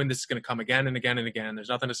knowing this is going to come again and again and again. There's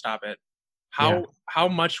nothing to stop it. How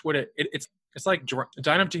much would it's like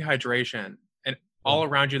dying of dehydration, and all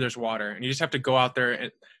around you there's water, and you just have to go out there.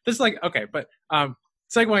 And this is like, okay, but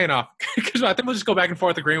segueing off, because I think we'll just go back and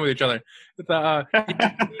forth agreeing with each other. A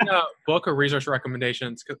book or resource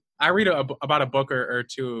recommendations, because I read about a book or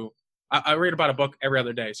two I read about a book every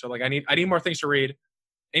other day. So like I need more things to read.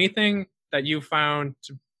 Anything that you found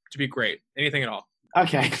to be great. Anything at all.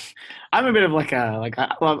 Okay, I'm a bit of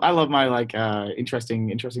I love my interesting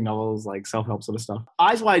novels, like self-help sort of stuff.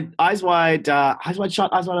 Eyes Wide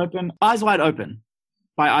Shut, Eyes Wide Open. Eyes Wide Open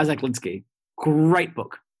by Isaac Linsky. Great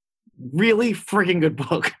book. Really freaking good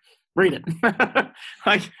book. Read it.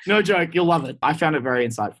 Like, no joke, you'll love it. I found it very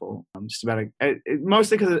insightful. Just about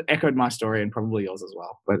mostly because it echoed my story and probably yours as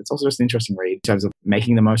well. But it's also just an interesting read in terms of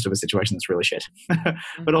making the most of a situation that's really shit.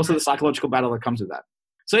 But also the psychological battle that comes with that.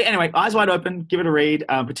 So anyway, Eyes Wide Open, give it a read,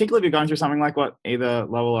 particularly if you're going through something like what either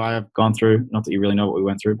Lowell or I have gone through. Not that you really know what we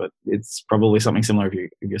went through, but it's probably something similar if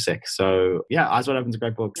you're sick. So yeah, Eyes Wide Open is a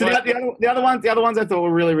great book. So the other ones I thought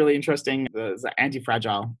were really, really interesting. There's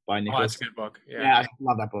Anti-Fragile by Nicholas. Oh, that's a good book. Yeah, I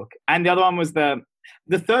love that book. And the other one was the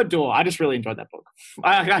Third Door. I just really enjoyed that book.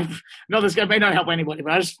 This may not help anybody,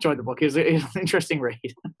 but I just enjoyed the book. It was an interesting read.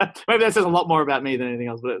 Maybe that says a lot more about me than anything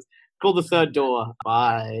else, but it's called The Third Door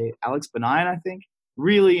by Alex Bernine, I think.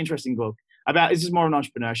 Really interesting book. It's just more of an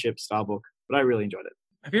entrepreneurship style book, but I really enjoyed it.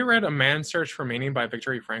 Have you read A Man's Search for Meaning by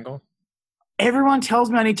Viktor Frankl? Everyone tells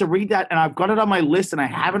me I need to read that, and I've got it on my list, and I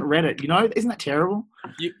haven't read it. You know, isn't that terrible?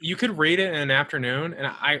 You could read it in an afternoon, and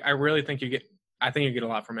I really think you get a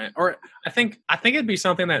lot from it. Or I think it'd be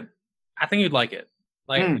something that I think you'd like it.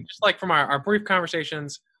 Like just like from our brief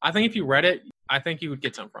conversations, I think if you read it, I think you would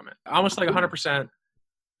get something from it. Almost like 100%.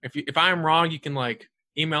 If I am wrong, you can like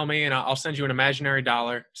email me and I'll send you an imaginary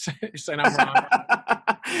dollar saying I'm wrong.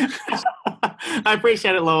 I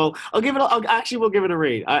appreciate it, Lowell. We'll give it a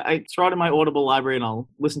read. I throw it in my Audible library and I'll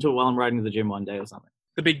listen to it while I'm riding to the gym one day or something.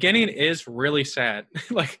 The beginning is really sad.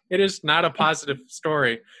 Like, it is not a positive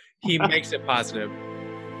story. He makes it positive.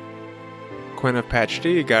 Quinn of Patch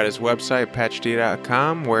D got his website,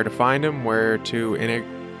 patchd.com, where to find him, where to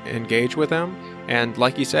engage with him. And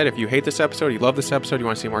like he said, if you hate this episode, you love this episode, you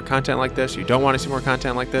want to see more content like this, you don't want to see more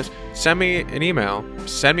content like this, send me an email,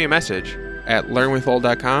 send me a message at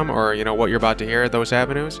learnwithlowell.com or, what you're about to hear, those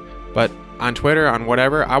avenues. But on Twitter, on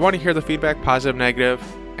whatever, I want to hear the feedback, positive, negative.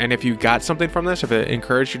 And if you got something from this, if it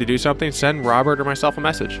encouraged you to do something, send Robert or myself a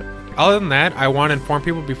message. Other than that, I want to inform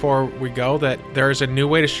people before we go that there is a new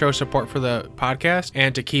way to show support for the podcast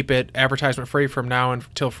and to keep it advertisement free from now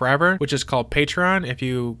until forever, which is called Patreon. If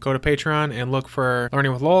you go to Patreon and look for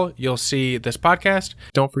Learning with Lowell, you'll see this podcast.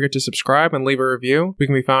 Don't forget to subscribe and leave a review. We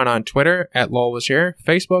can be found on Twitter at Lowell Was Here,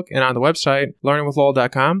 Facebook, and on the website,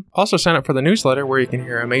 learningwithlowell.com. Also sign up for the newsletter where you can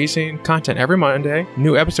hear amazing content every Monday,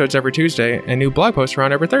 new episodes every Tuesday, and new blog posts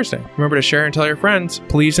around every Thursday. Remember to share and tell your friends.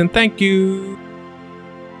 Please and thank you.